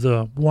developed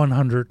the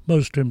 100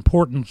 most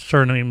important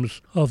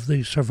surnames of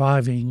the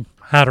surviving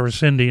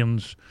Hatteras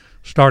Indians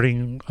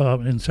starting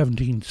in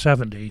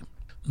 1770.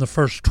 The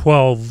first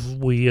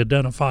 12 we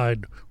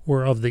identified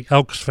were of the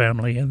Elks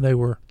family, and they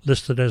were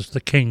listed as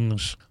the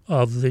kings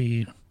of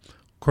the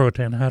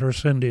Croatan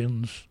Hatteras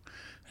Indians.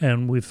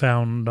 And we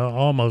found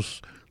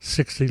almost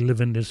 60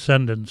 living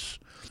descendants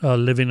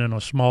living in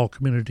a small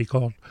community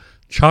called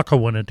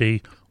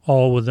Chakawinity,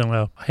 all within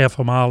a half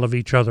a mile of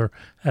each other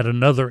at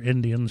another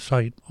Indian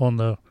site on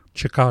the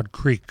Chicad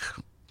Creek.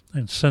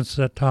 And since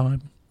that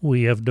time,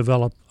 we have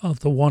developed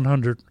of the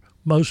 100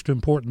 most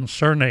important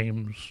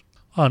surnames.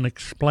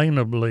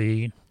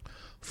 Unexplainably,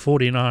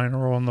 49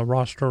 are on the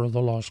roster of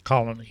the Lost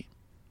Colony.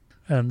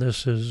 And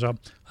this is,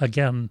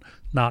 again,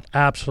 not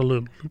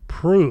absolute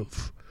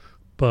proof,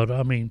 but,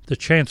 the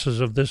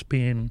chances of this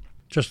being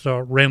just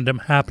a random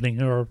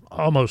happening are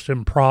almost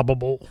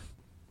improbable.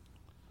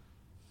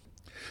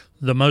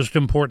 The most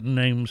important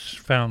names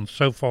found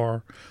so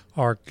far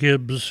are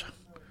Gibbs,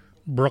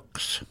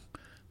 Brooks,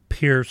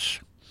 Pierce,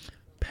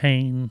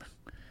 Payne,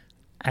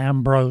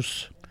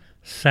 Ambrose,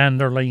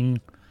 Sanderling,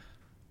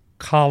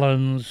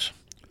 Collins,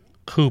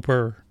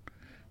 Cooper,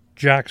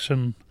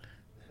 Jackson,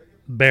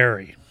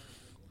 Barry.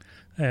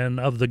 And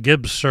of the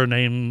Gibbs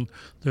surname,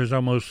 there's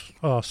almost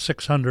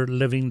 600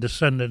 living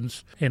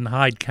descendants in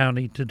Hyde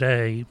County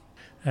today,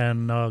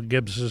 and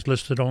Gibbs is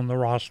listed on the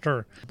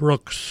roster.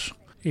 Brooks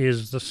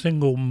is the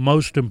single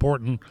most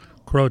important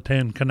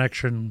Croatan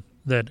connection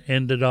that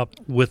ended up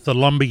with the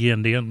Lumbee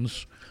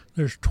Indians.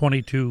 There's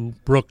 22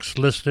 Brooks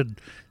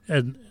listed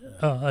and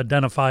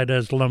identified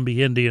as Lumbee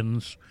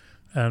Indians,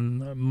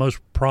 and most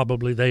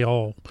probably they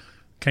all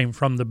came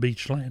from the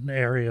Beachland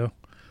area.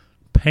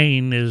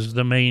 Payne is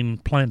the main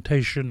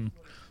plantation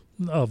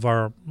of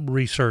our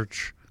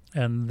research,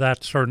 and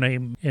that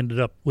surname ended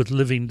up with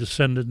living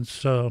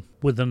descendants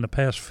within the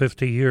past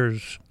 50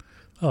 years,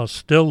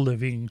 still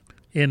living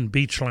in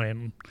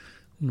Beachland.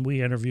 And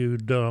we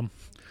interviewed a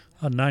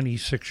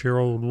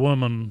 96-year-old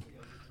woman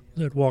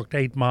that walked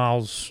 8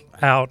 miles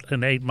out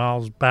and 8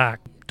 miles back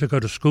to go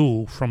to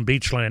school from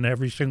Beachland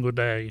every single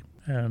day.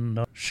 And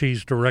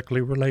she's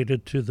directly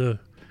related to the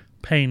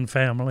Payne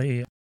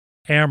family.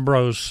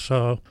 Ambrose,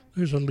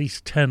 there's at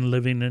least 10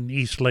 living in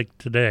East Lake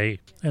today,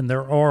 and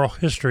their oral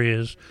history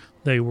is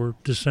they were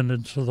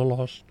descendants of the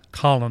Lost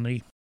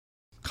Colony.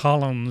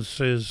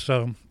 Collins is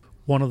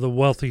one of the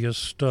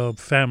wealthiest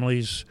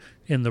families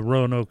in the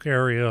Roanoke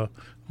area.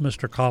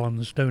 Mr.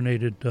 Collins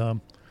donated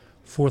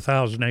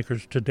 4,000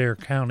 acres to Dare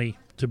County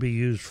to be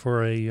used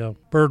for a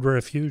bird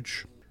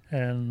refuge,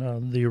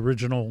 and the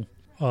original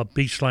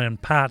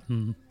Beachland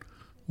patent,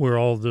 where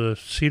all the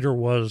cedar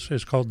was,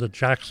 is called the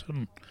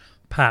Jackson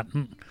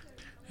patent.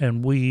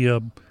 And we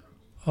do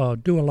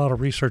a lot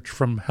of research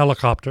from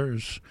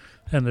helicopters,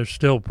 and there's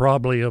still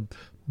probably $1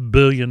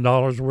 billion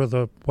worth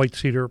of white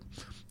cedar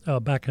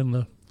back in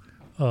the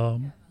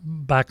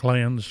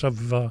backlands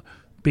of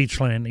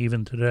Beachland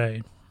even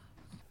today.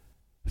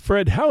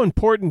 Fred, how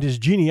important is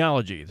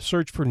genealogy, the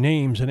search for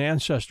names and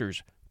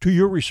ancestors, to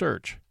your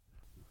research?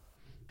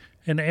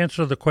 In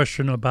answer to the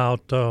question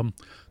about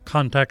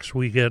contacts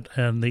we get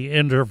and the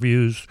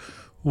interviews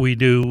we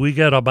do, we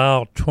get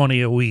about 20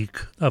 a week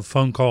of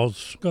phone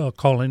calls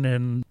calling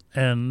in,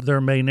 and their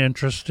main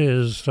interest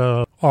is,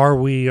 are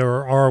we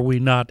or are we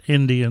not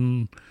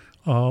Indian?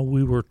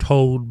 We were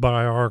told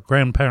by our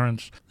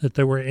grandparents that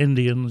there were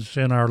Indians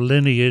in our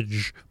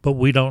lineage, but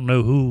we don't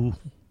know who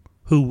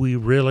we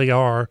really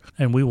are,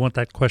 and we want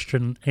that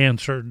question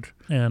answered.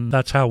 And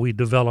that's how we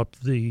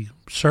developed the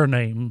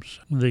surnames.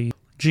 The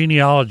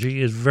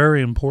genealogy is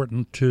very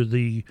important to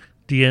the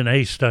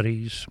DNA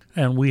studies,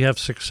 and we have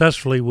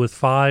successfully, with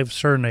 5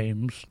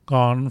 surnames,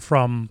 gone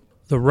from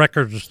the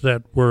records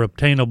that were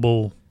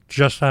obtainable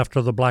just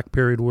after the Black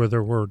period, where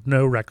there were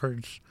no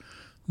records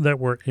that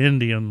were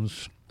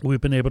Indians. We've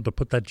been able to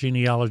put that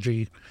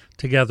genealogy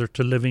together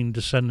to living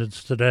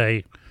descendants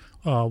today,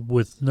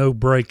 with no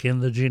break in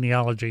the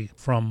genealogy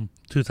from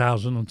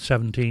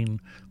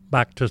 2017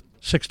 back to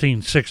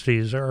 1660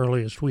 is the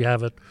earliest we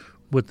have it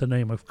with the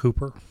name of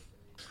Cooper.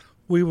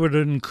 We would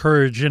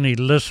encourage any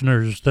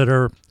listeners that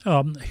are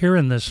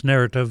hearing this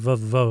narrative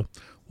of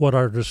what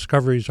our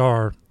discoveries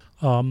are,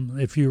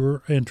 if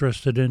you're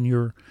interested in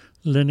your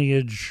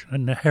lineage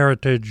and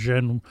heritage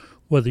and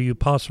whether you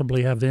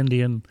possibly have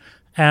Indian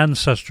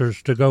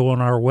ancestors, to go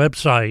on our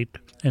website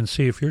and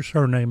see if your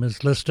surname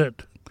is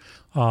listed.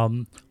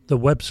 The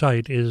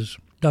website is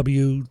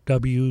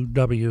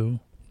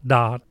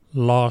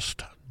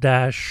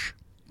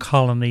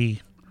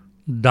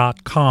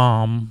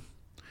www.lost-colony.com.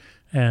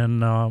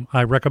 And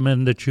I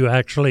recommend that you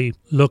actually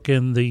look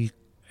in the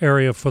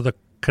area for the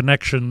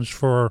connections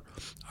for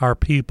our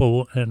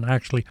people and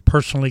actually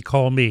personally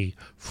call me,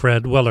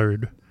 Fred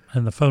Willard.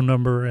 And the phone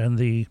number and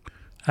the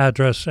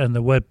address and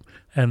the web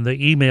and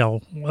the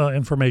email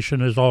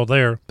information is all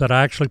there. But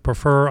I actually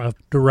prefer a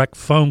direct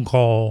phone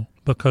call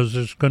because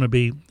there's going to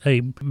be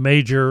a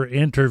major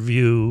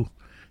interview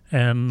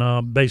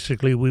And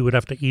basically, we would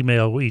have to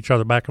email each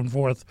other back and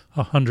forth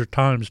 100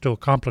 times to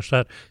accomplish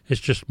that.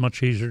 It's just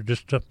much easier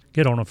just to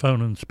get on a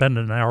phone and spend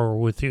an hour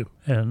with you.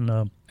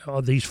 And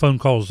these phone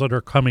calls that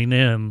are coming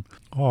in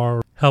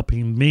are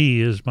helping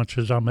me as much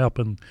as I'm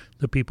helping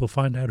the people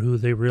find out who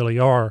they really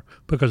are,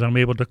 because I'm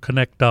able to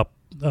connect up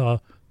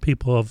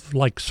people of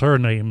like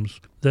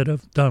surnames that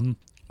have done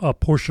a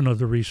portion of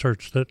the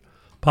research that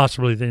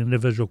possibly the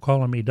individual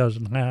calling me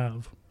doesn't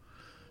have.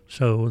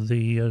 So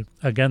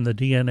again, the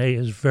DNA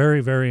is very,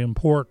 very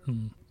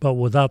important, but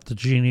without the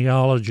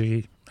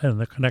genealogy and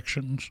the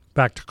connections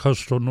back to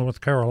coastal North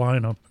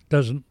Carolina,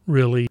 doesn't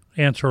really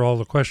answer all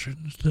the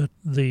questions that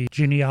the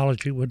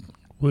genealogy would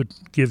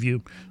give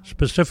you,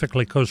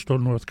 specifically coastal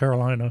North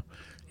Carolina,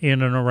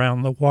 in and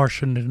around the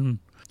Washington,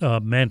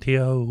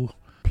 Manteo,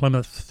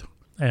 Plymouth,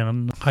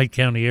 and Hyde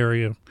County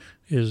area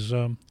is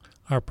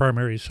our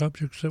primary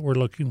subjects that we're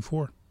looking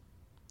for.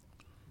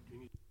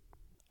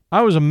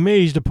 I was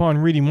amazed upon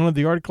reading one of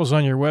the articles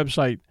on your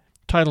website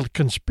titled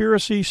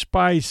Conspiracy,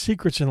 Spies,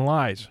 Secrets, and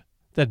Lies,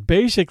 that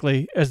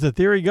basically, as the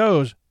theory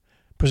goes,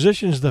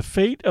 positions the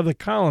fate of the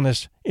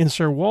colonists in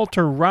Sir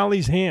Walter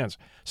Raleigh's hands,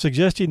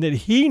 suggesting that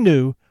he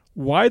knew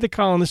why the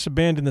colonists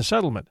abandoned the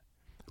settlement,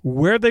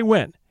 where they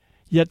went,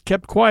 yet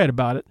kept quiet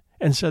about it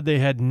and said they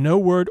had no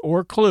word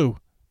or clue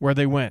where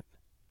they went.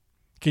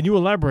 Can you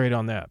elaborate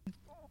on that?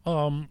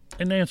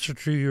 In answer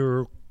to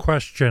your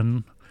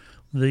question,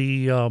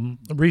 the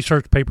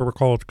research paper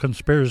called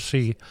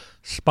Conspiracy,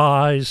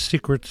 Spies,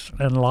 Secrets,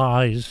 and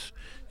Lies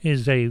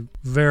is a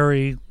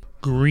very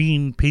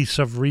green piece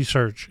of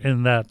research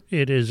in that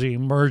it is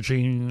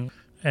emerging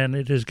and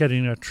it is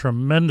getting a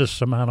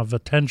tremendous amount of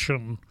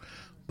attention.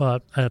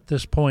 But at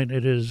this point,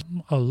 it is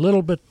a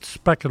little bit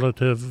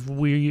speculative.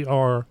 We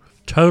are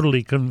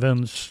totally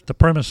convinced the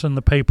premise in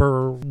the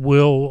paper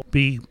will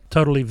be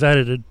totally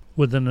vetted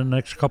within the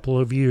next couple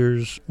of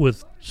years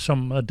with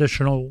some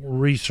additional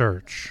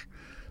research.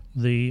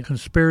 The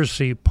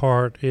conspiracy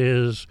part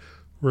is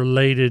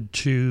related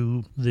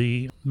to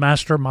the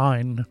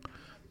mastermind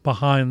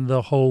behind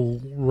the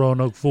whole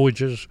Roanoke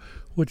voyages,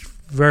 which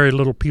very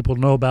little people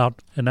know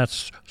about, and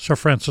that's Sir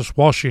Francis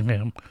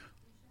Walsingham,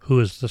 who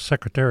is the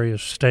Secretary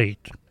of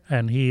State.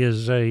 And he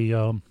is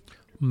a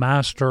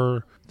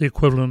master, the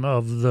equivalent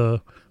of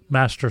the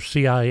master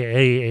CIA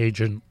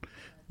agent,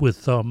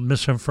 with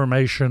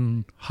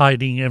misinformation,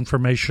 hiding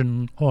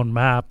information on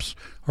maps,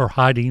 or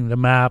hiding the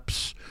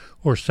maps,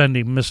 or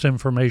sending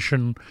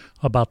misinformation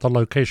about the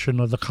location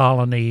of the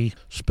colony.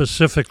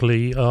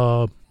 Specifically,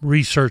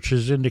 research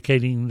is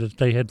indicating that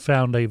they had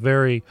found a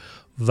very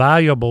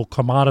valuable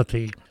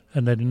commodity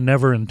and they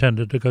never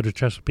intended to go to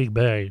Chesapeake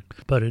Bay,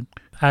 but it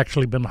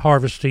actually been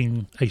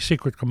harvesting a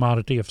secret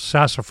commodity of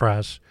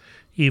sassafras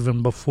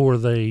even before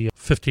the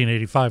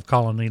 1585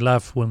 colony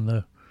left.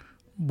 When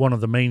one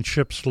of the main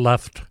ships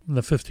left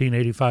the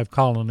 1585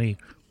 colony,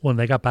 when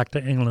they got back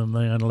to England,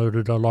 they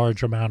unloaded a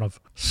large amount of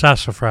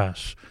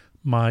sassafras.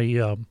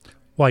 My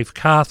wife,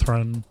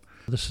 Catherine,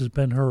 this has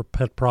been her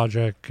pet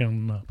project,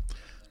 and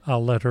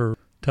I'll let her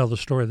tell the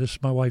story. This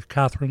is my wife,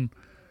 Catherine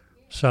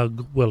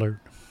Sugg Willard.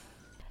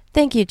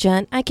 Thank you,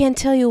 John. I can't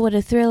tell you what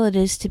a thrill it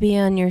is to be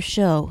on your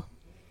show.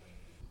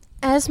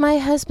 As my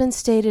husband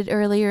stated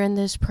earlier in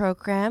this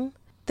program,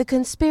 the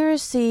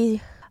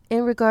conspiracy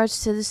in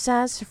regards to the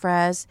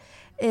sassafras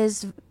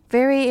is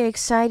very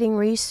exciting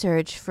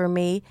research for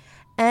me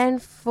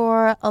and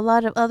for a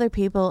lot of other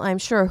people, I'm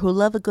sure, who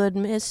love a good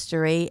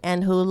mystery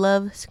and who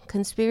love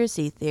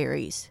conspiracy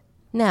theories.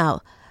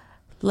 Now,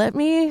 let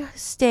me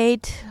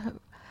state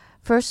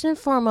first and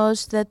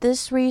foremost that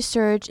this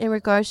research in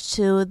regards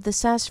to the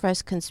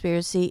sassafras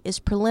conspiracy is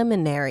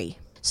preliminary,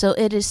 so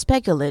it is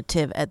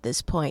speculative at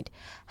this point.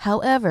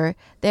 However,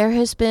 there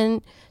has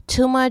been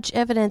too much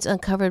evidence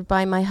uncovered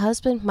by my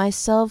husband,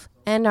 myself,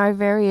 and our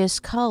various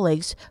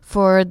colleagues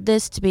for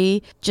this to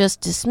be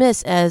just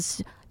dismissed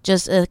as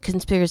just a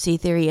conspiracy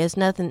theory, as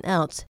nothing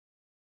else.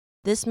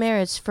 This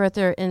merits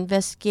further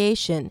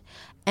investigation,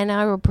 and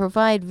I will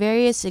provide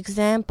various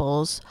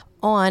examples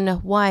on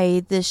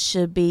why this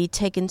should be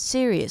taken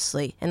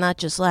seriously and not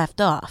just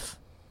laughed off.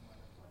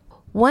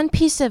 One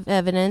piece of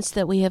evidence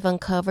that we have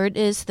uncovered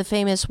is the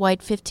famous White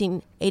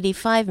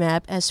 1585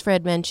 map, as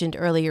Fred mentioned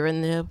earlier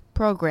in the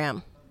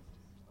program.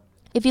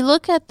 If you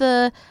look at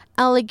the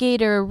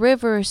Alligator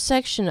River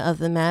section of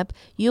the map,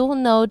 you will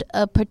note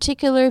a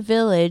particular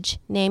village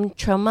named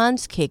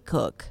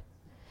Tromanskikuk.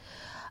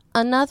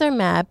 Another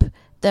map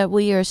that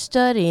we are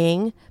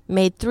studying,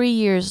 made 3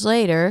 years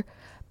later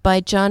by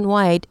John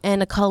White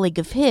and a colleague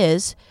of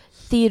his,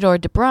 Theodore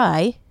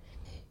DeBry,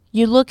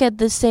 you look at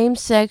the same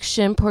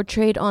section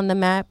portrayed on the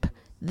map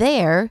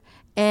there,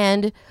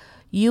 and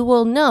you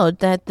will note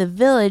that the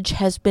village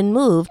has been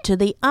moved to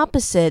the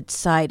opposite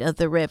side of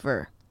the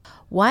river.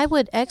 Why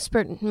would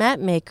expert map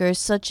makers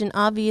such an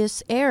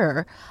obvious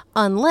error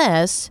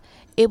unless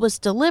it was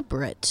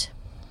deliberate?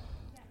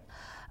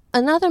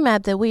 Another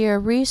map that we are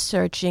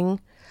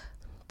researching,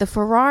 the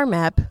Farrar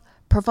map,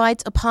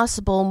 provides a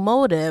possible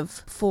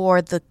motive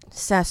for the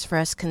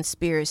sassafras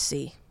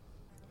conspiracy.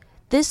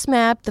 This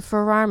map, the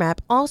Farrar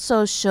map,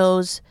 also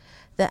shows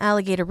the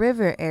Alligator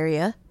River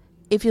area.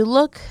 If you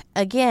look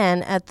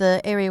again at the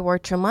area where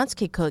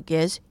Tromansky Cook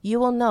is, you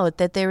will note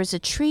that there is a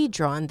tree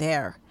drawn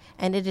there,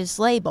 and it is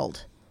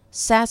labeled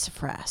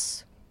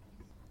sassafras.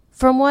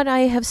 From what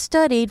I have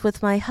studied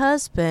with my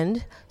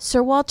husband,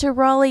 Sir Walter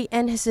Raleigh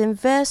and his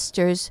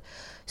investors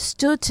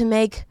stood to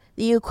make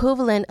the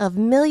equivalent of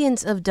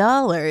millions of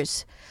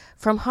dollars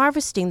from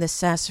harvesting the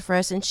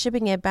sassafras and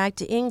shipping it back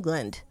to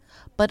England,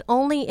 but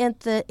only if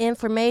the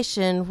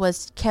information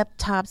was kept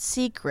top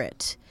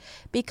secret.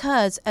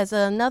 Because, as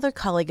another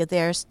colleague of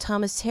theirs,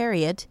 Thomas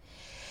Harriot,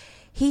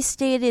 he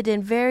stated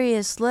in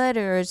various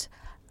letters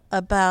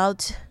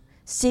about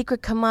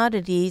secret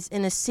commodities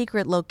in a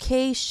secret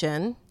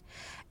location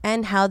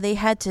and how they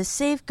had to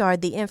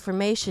safeguard the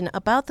information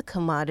about the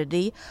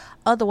commodity,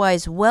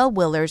 otherwise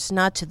well-willers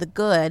not to the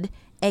good,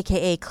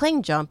 aka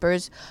cling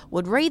jumpers,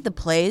 would raid the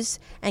place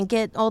and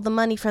get all the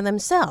money for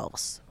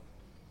themselves.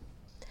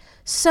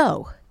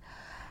 So,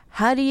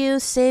 how do you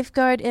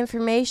safeguard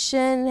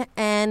information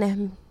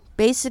and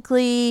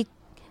basically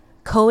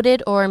code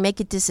it or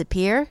make it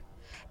disappear?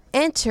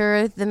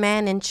 Enter the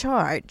man in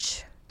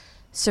charge,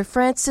 Sir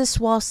Francis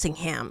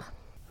Walsingham.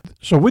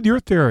 So with your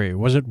theory,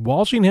 was it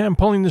Walsingham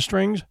pulling the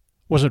strings?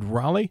 Was it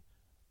Raleigh?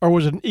 Or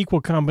was it an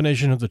equal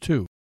combination of the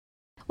two?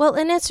 Well,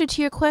 in answer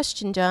to your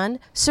question, John,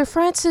 Sir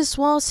Francis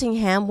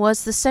Walsingham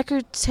was the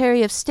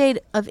Secretary of State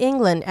of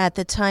England at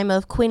the time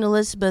of Queen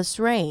Elizabeth's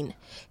reign.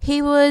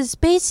 He was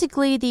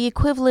basically the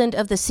equivalent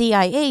of the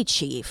CIA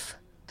chief.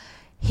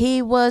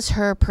 He was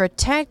her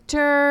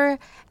protector,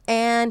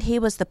 and he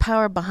was the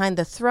power behind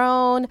the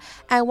throne.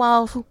 And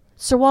while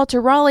Sir Walter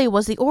Raleigh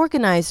was the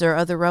organizer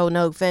of the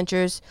Roanoke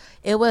Ventures,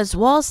 it was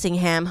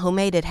Walsingham who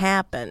made it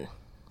happen.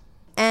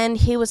 And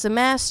he was a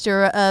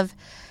master of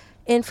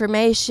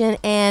information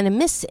and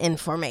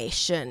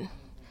misinformation,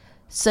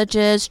 such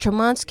as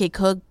Tromansky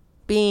Cook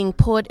being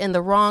put in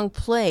the wrong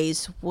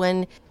place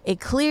when it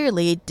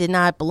clearly did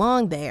not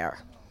belong there.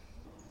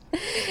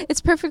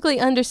 It's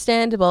perfectly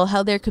understandable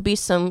how there could be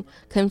some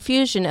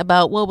confusion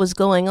about what was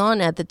going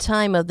on at the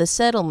time of the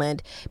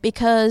settlement,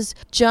 because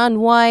John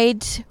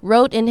White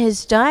wrote in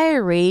his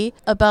diary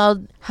about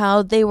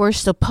how they were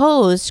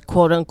supposed,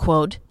 quote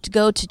unquote, to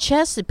go to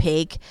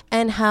Chesapeake,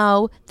 and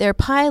how their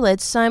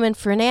pilot, Simon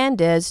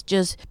Fernandez,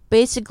 just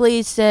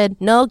basically said,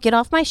 "No, get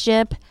off my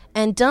ship,"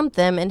 and dumped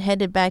them and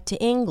headed back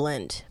to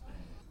England.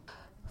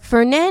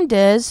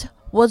 Fernandez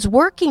was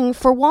working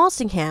for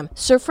Walsingham.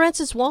 Sir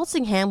Francis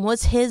Walsingham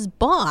was his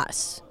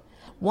boss.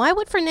 Why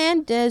would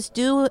Fernandez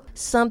do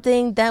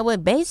something that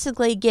would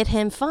basically get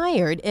him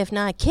fired, if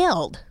not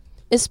killed?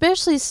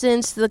 Especially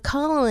since the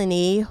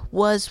colony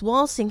was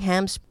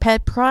Walsingham's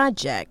pet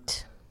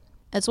project,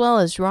 as well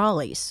as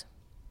Raleigh's.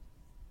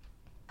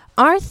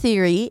 Our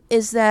theory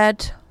is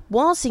that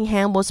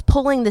Walsingham was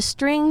pulling the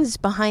strings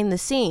behind the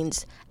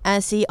scenes,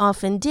 as he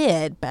often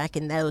did back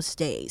in those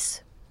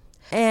days.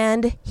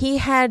 And he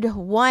had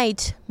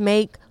White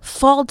make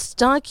false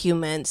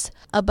documents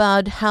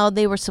about how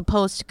they were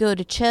supposed to go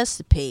to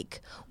Chesapeake,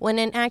 when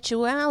in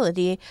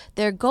actuality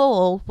their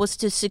goal was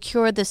to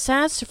secure the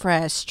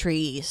sassafras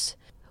trees,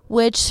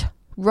 which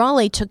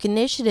Raleigh took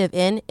initiative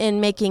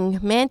in making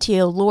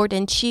Manteo Lord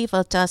and Chief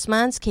of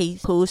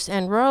Tasmansky Coast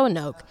and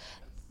Roanoke.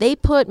 They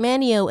put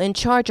Manteo in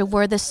charge of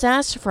where the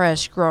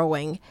sassafras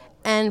growing,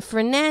 and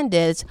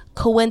Fernandez,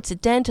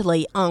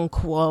 coincidentally,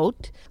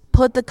 unquote,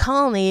 put the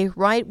colony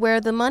right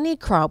where the money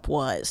crop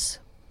was.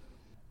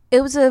 It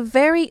was a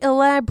very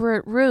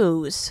elaborate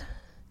ruse,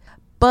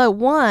 but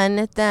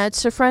one that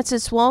Sir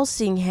Francis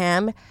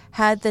Walsingham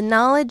had the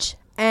knowledge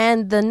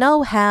and the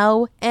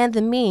know-how and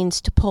the means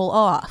to pull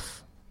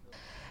off.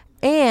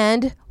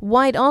 And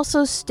White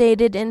also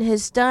stated in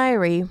his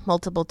diary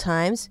multiple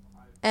times,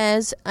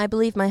 as I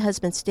believe my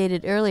husband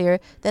stated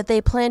earlier, that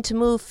they planned to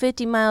move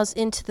 50 miles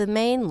into the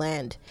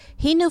mainland.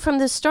 He knew from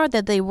the start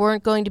that they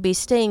weren't going to be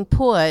staying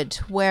put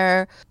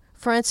where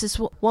Francis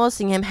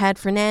Walsingham had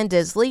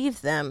Fernandez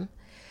leave them.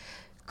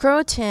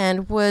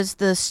 Croatan was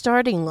the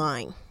starting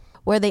line.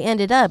 Where they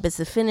ended up is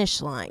the finish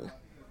line.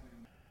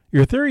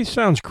 Your theory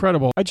sounds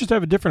credible. I just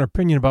have a different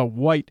opinion about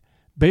White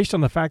based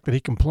on the fact that he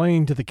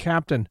complained to the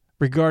captain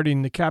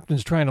regarding the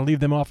captains trying to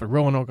leave them off at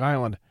Roanoke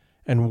Island,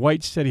 and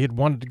White said he had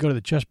wanted to go to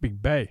the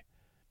Chesapeake Bay.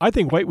 I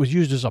think White was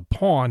used as a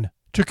pawn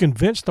to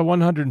convince the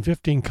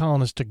 115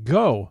 colonists to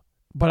go,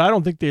 but I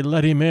don't think they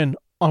let him in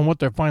on what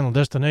their final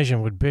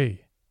destination would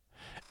be.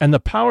 And the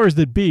powers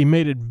that be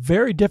made it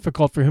very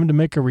difficult for him to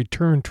make a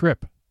return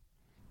trip.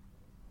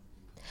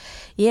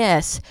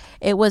 Yes,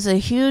 it was a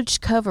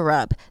huge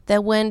cover-up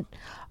that went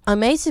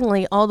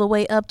amazingly all the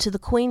way up to the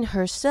Queen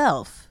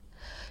herself.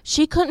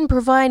 She couldn't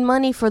provide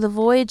money for the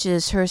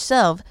voyages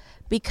herself,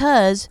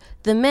 because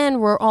the men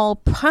were all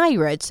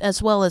pirates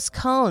as well as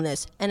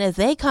colonists, and if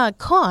they got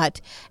caught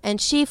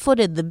and she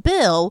footed the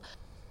bill,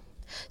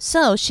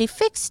 so she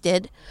fixed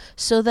it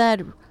so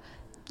that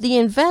the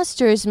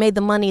investors made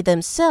the money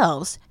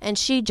themselves and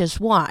she just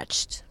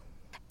watched.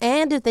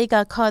 And if they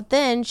got caught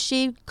then,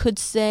 she could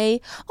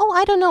say, "Oh,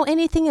 I don't know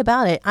anything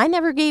about it. I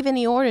never gave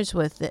any orders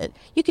with it.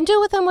 You can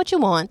do with them what you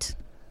want."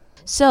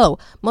 So,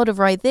 motive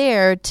right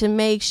there to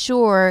make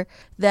sure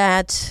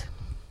that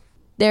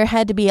there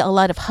had to be a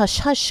lot of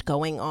hush-hush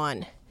going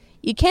on.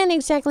 You can't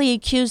exactly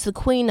accuse the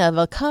queen of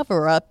a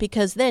cover-up,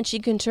 because then she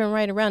can turn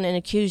right around and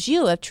accuse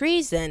you of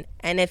treason.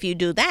 And if you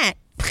do that...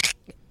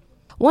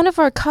 One of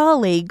our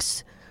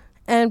colleagues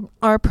and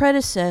our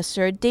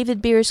predecessor,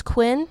 David Beers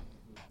Quinn,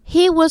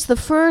 he was the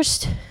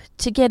first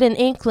to get an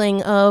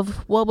inkling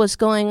of what was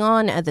going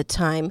on at the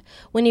time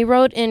when he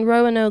wrote in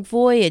Roanoke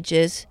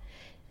Voyages.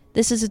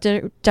 This is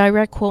a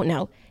direct quote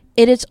now.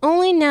 "It is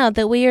only now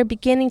that we are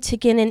beginning to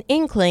get an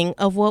inkling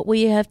of what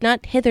we have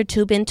not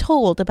hitherto been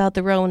told about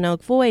the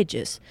Roanoke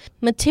Voyages.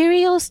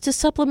 Materials to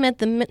supplement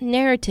the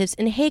narratives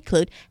in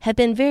Hakluyt have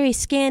been very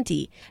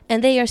scanty,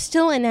 and they are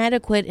still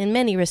inadequate in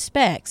many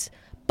respects.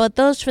 But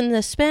those from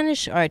the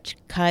Spanish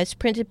archives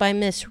printed by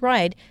Miss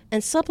Wright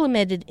and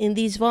supplemented in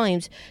these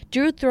volumes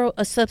do throw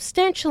a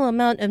substantial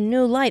amount of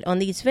new light on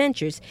these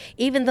ventures,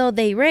 even though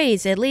they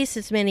raise at least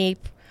as many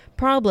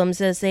problems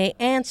as they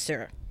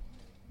answer."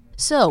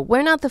 So,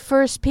 we're not the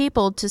first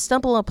people to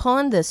stumble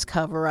upon this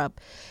cover-up.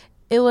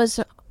 It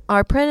was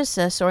our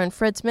predecessor and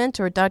Fred's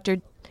mentor, Dr.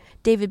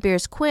 David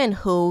Beers Quinn,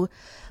 who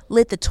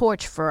lit the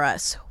torch for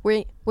us.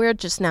 We're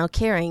just now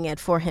carrying it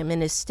for him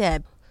in his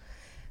stead.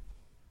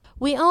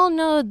 We all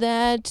know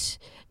that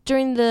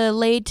during the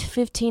late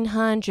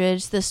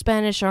 1500s, the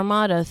Spanish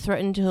Armada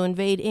threatened to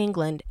invade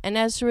England, and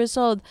as a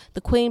result,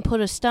 the Queen put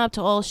a stop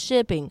to all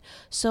shipping.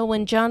 So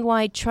when John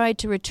White tried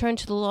to return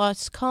to the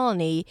lost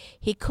colony,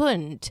 he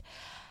couldn't.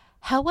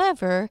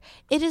 However,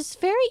 it is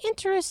very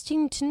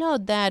interesting to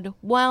note that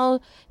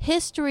while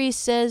history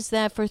says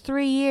that for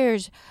 3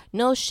 years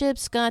no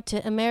ships got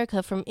to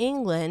America from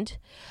England,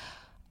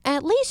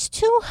 at least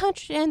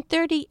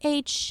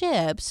 238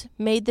 ships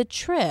made the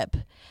trip.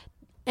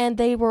 And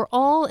they were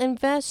all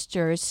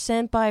investors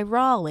sent by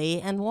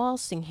Raleigh and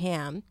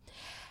Walsingham.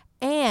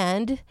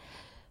 And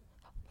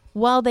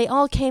while they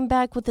all came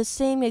back with the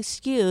same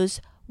excuse,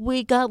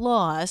 we got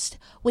lost,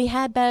 we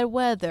had bad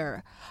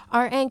weather,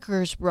 our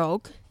anchors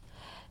broke,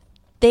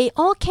 they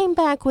all came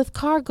back with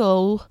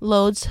cargo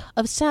loads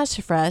of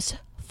sassafras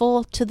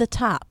full to the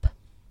top.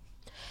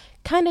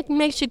 Kind of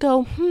makes you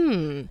go,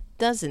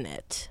 doesn't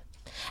it?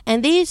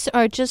 And these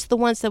are just the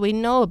ones that we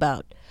know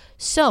about.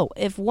 So,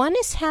 if one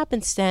is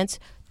happenstance,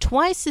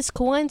 twice is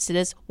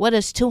coincidence, what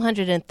does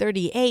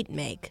 238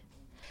 make?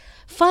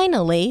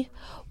 Finally,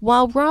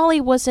 while Raleigh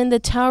was in the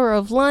Tower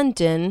of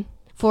London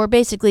for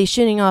basically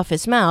shooting off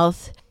his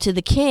mouth to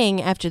the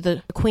king after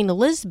the Queen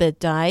Elizabeth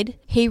died,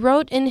 he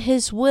wrote in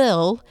his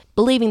will,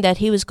 believing that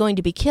he was going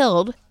to be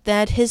killed,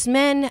 that his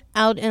men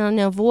out on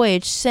a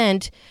voyage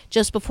sent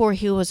just before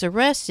he was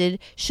arrested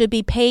should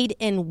be paid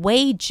in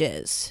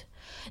wages,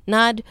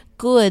 not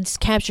goods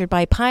captured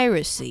by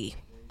piracy.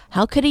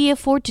 How could he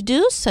afford to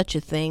do such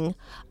a thing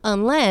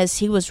unless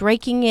he was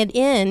raking it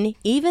in,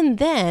 even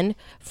then,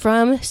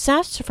 from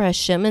sassafras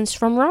shipments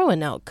from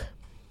Roanoke?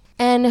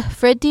 And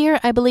Fred, dear,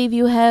 I believe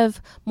you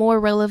have more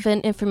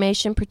relevant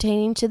information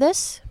pertaining to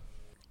this?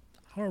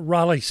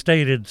 Raleigh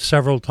stated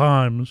several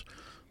times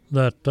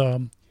that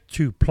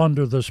to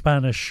plunder the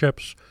Spanish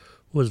ships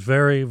was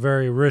very,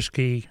 very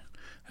risky,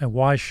 and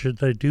why should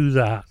they do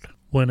that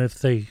when if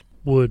they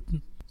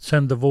would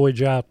send the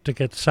voyage out to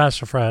get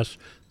sassafras,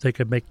 they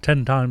could make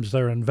 10 times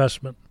their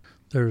investment.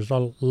 There's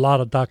a lot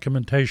of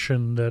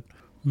documentation that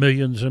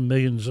millions and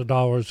millions of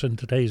dollars in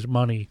today's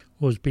money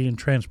was being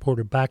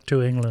transported back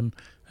to England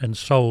and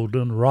sold,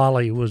 and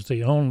Raleigh was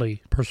the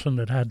only person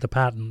that had the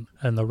patent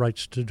and the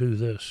rights to do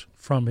this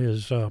from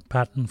his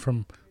patent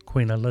from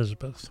Queen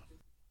Elizabeth.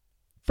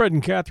 Fred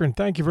and Catherine,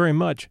 thank you very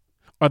much.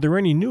 Are there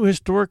any new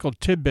historical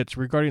tidbits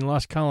regarding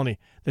Lost Colony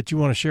that you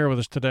want to share with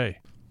us today?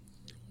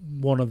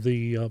 One of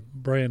the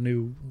brand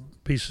new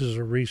pieces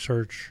of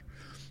research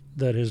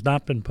that has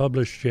not been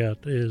published yet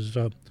is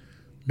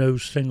no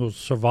single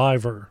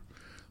survivor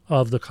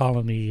of the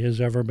colony has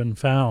ever been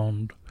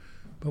found.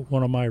 But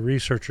one of my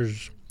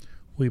researchers,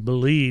 we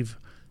believe,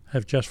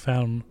 have just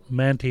found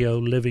Manteo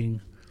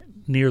living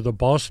near the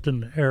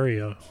Boston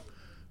area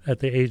at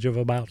the age of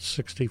about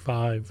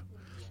 65.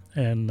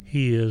 And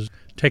he has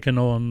taken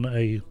on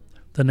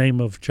the name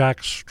of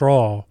Jack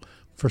Straw.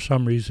 For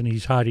some reason,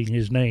 he's hiding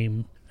his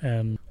name.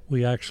 And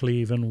we actually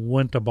even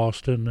went to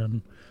Boston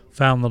and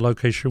found the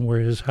location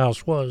where his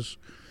house was,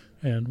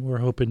 and we're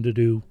hoping to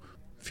do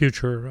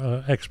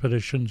future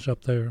expeditions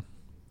up there.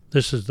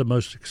 This is the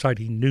most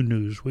exciting new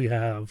news we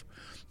have,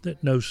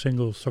 that no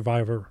single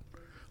survivor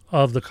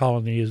of the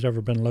colony has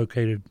ever been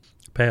located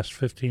past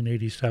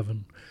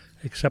 1587,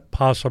 except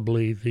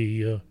possibly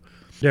the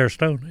Dare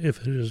Stone,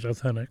 if it is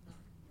authentic.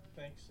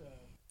 Thanks.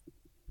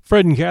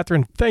 Fred and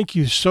Catherine, thank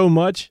you so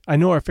much. I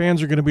know our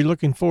fans are going to be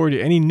looking forward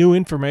to any new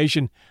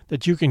information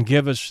that you can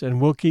give us, and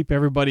we'll keep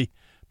everybody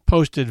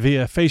posted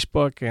via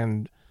Facebook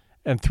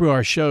and through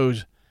our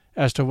shows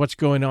as to what's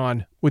going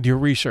on with your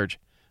research.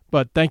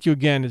 But thank you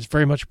again. It's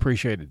very much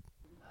appreciated.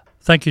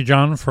 Thank you,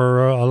 John,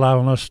 for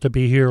allowing us to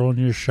be here on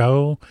your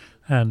show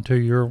and to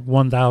your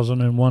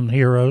 1001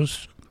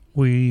 Heroes.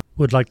 We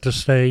would like to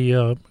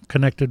stay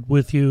connected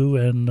with you,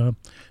 and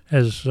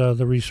as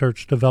the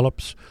research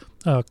develops,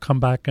 come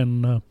back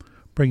and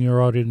bring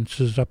your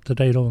audiences up to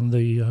date on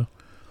the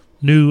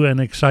new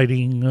and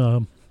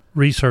exciting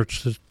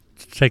research that's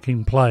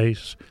taking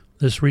place.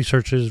 This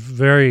research is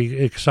very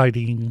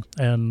exciting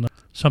and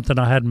something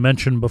I hadn't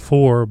mentioned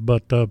before,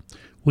 but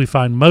we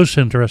find most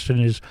interesting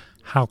is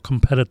how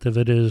competitive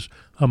it is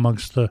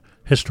amongst the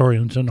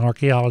historians and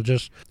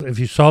archaeologists. If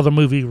you saw the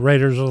movie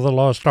Raiders of the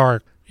Lost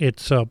Ark,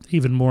 it's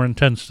even more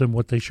intense than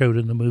what they showed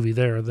in the movie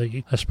there.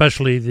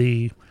 Especially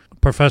the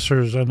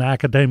professors and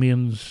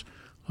academians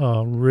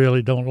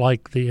really don't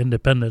like the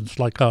independents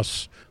like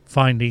us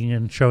finding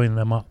and showing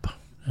them up.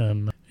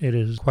 And it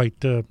is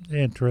quite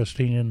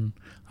interesting, and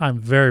I'm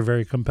very,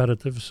 very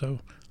competitive, so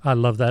I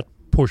love that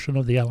portion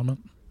of the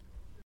element.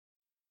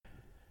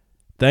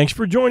 Thanks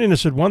for joining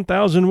us at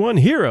 1001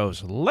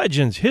 Heroes,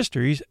 Legends,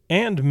 Histories,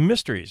 and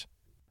Mysteries.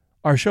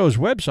 Our show's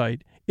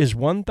website is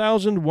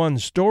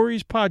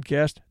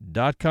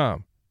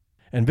 1001storiespodcast.com.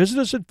 And visit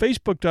us at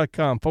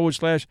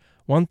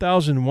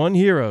facebook.com/1001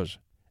 Heroes.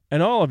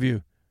 And all of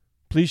you,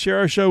 please share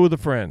our show with a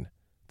friend.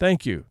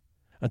 Thank you.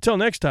 Until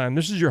next time,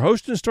 this is your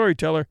host and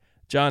storyteller,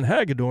 John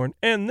Hagedorn,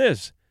 and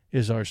this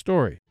is our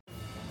story.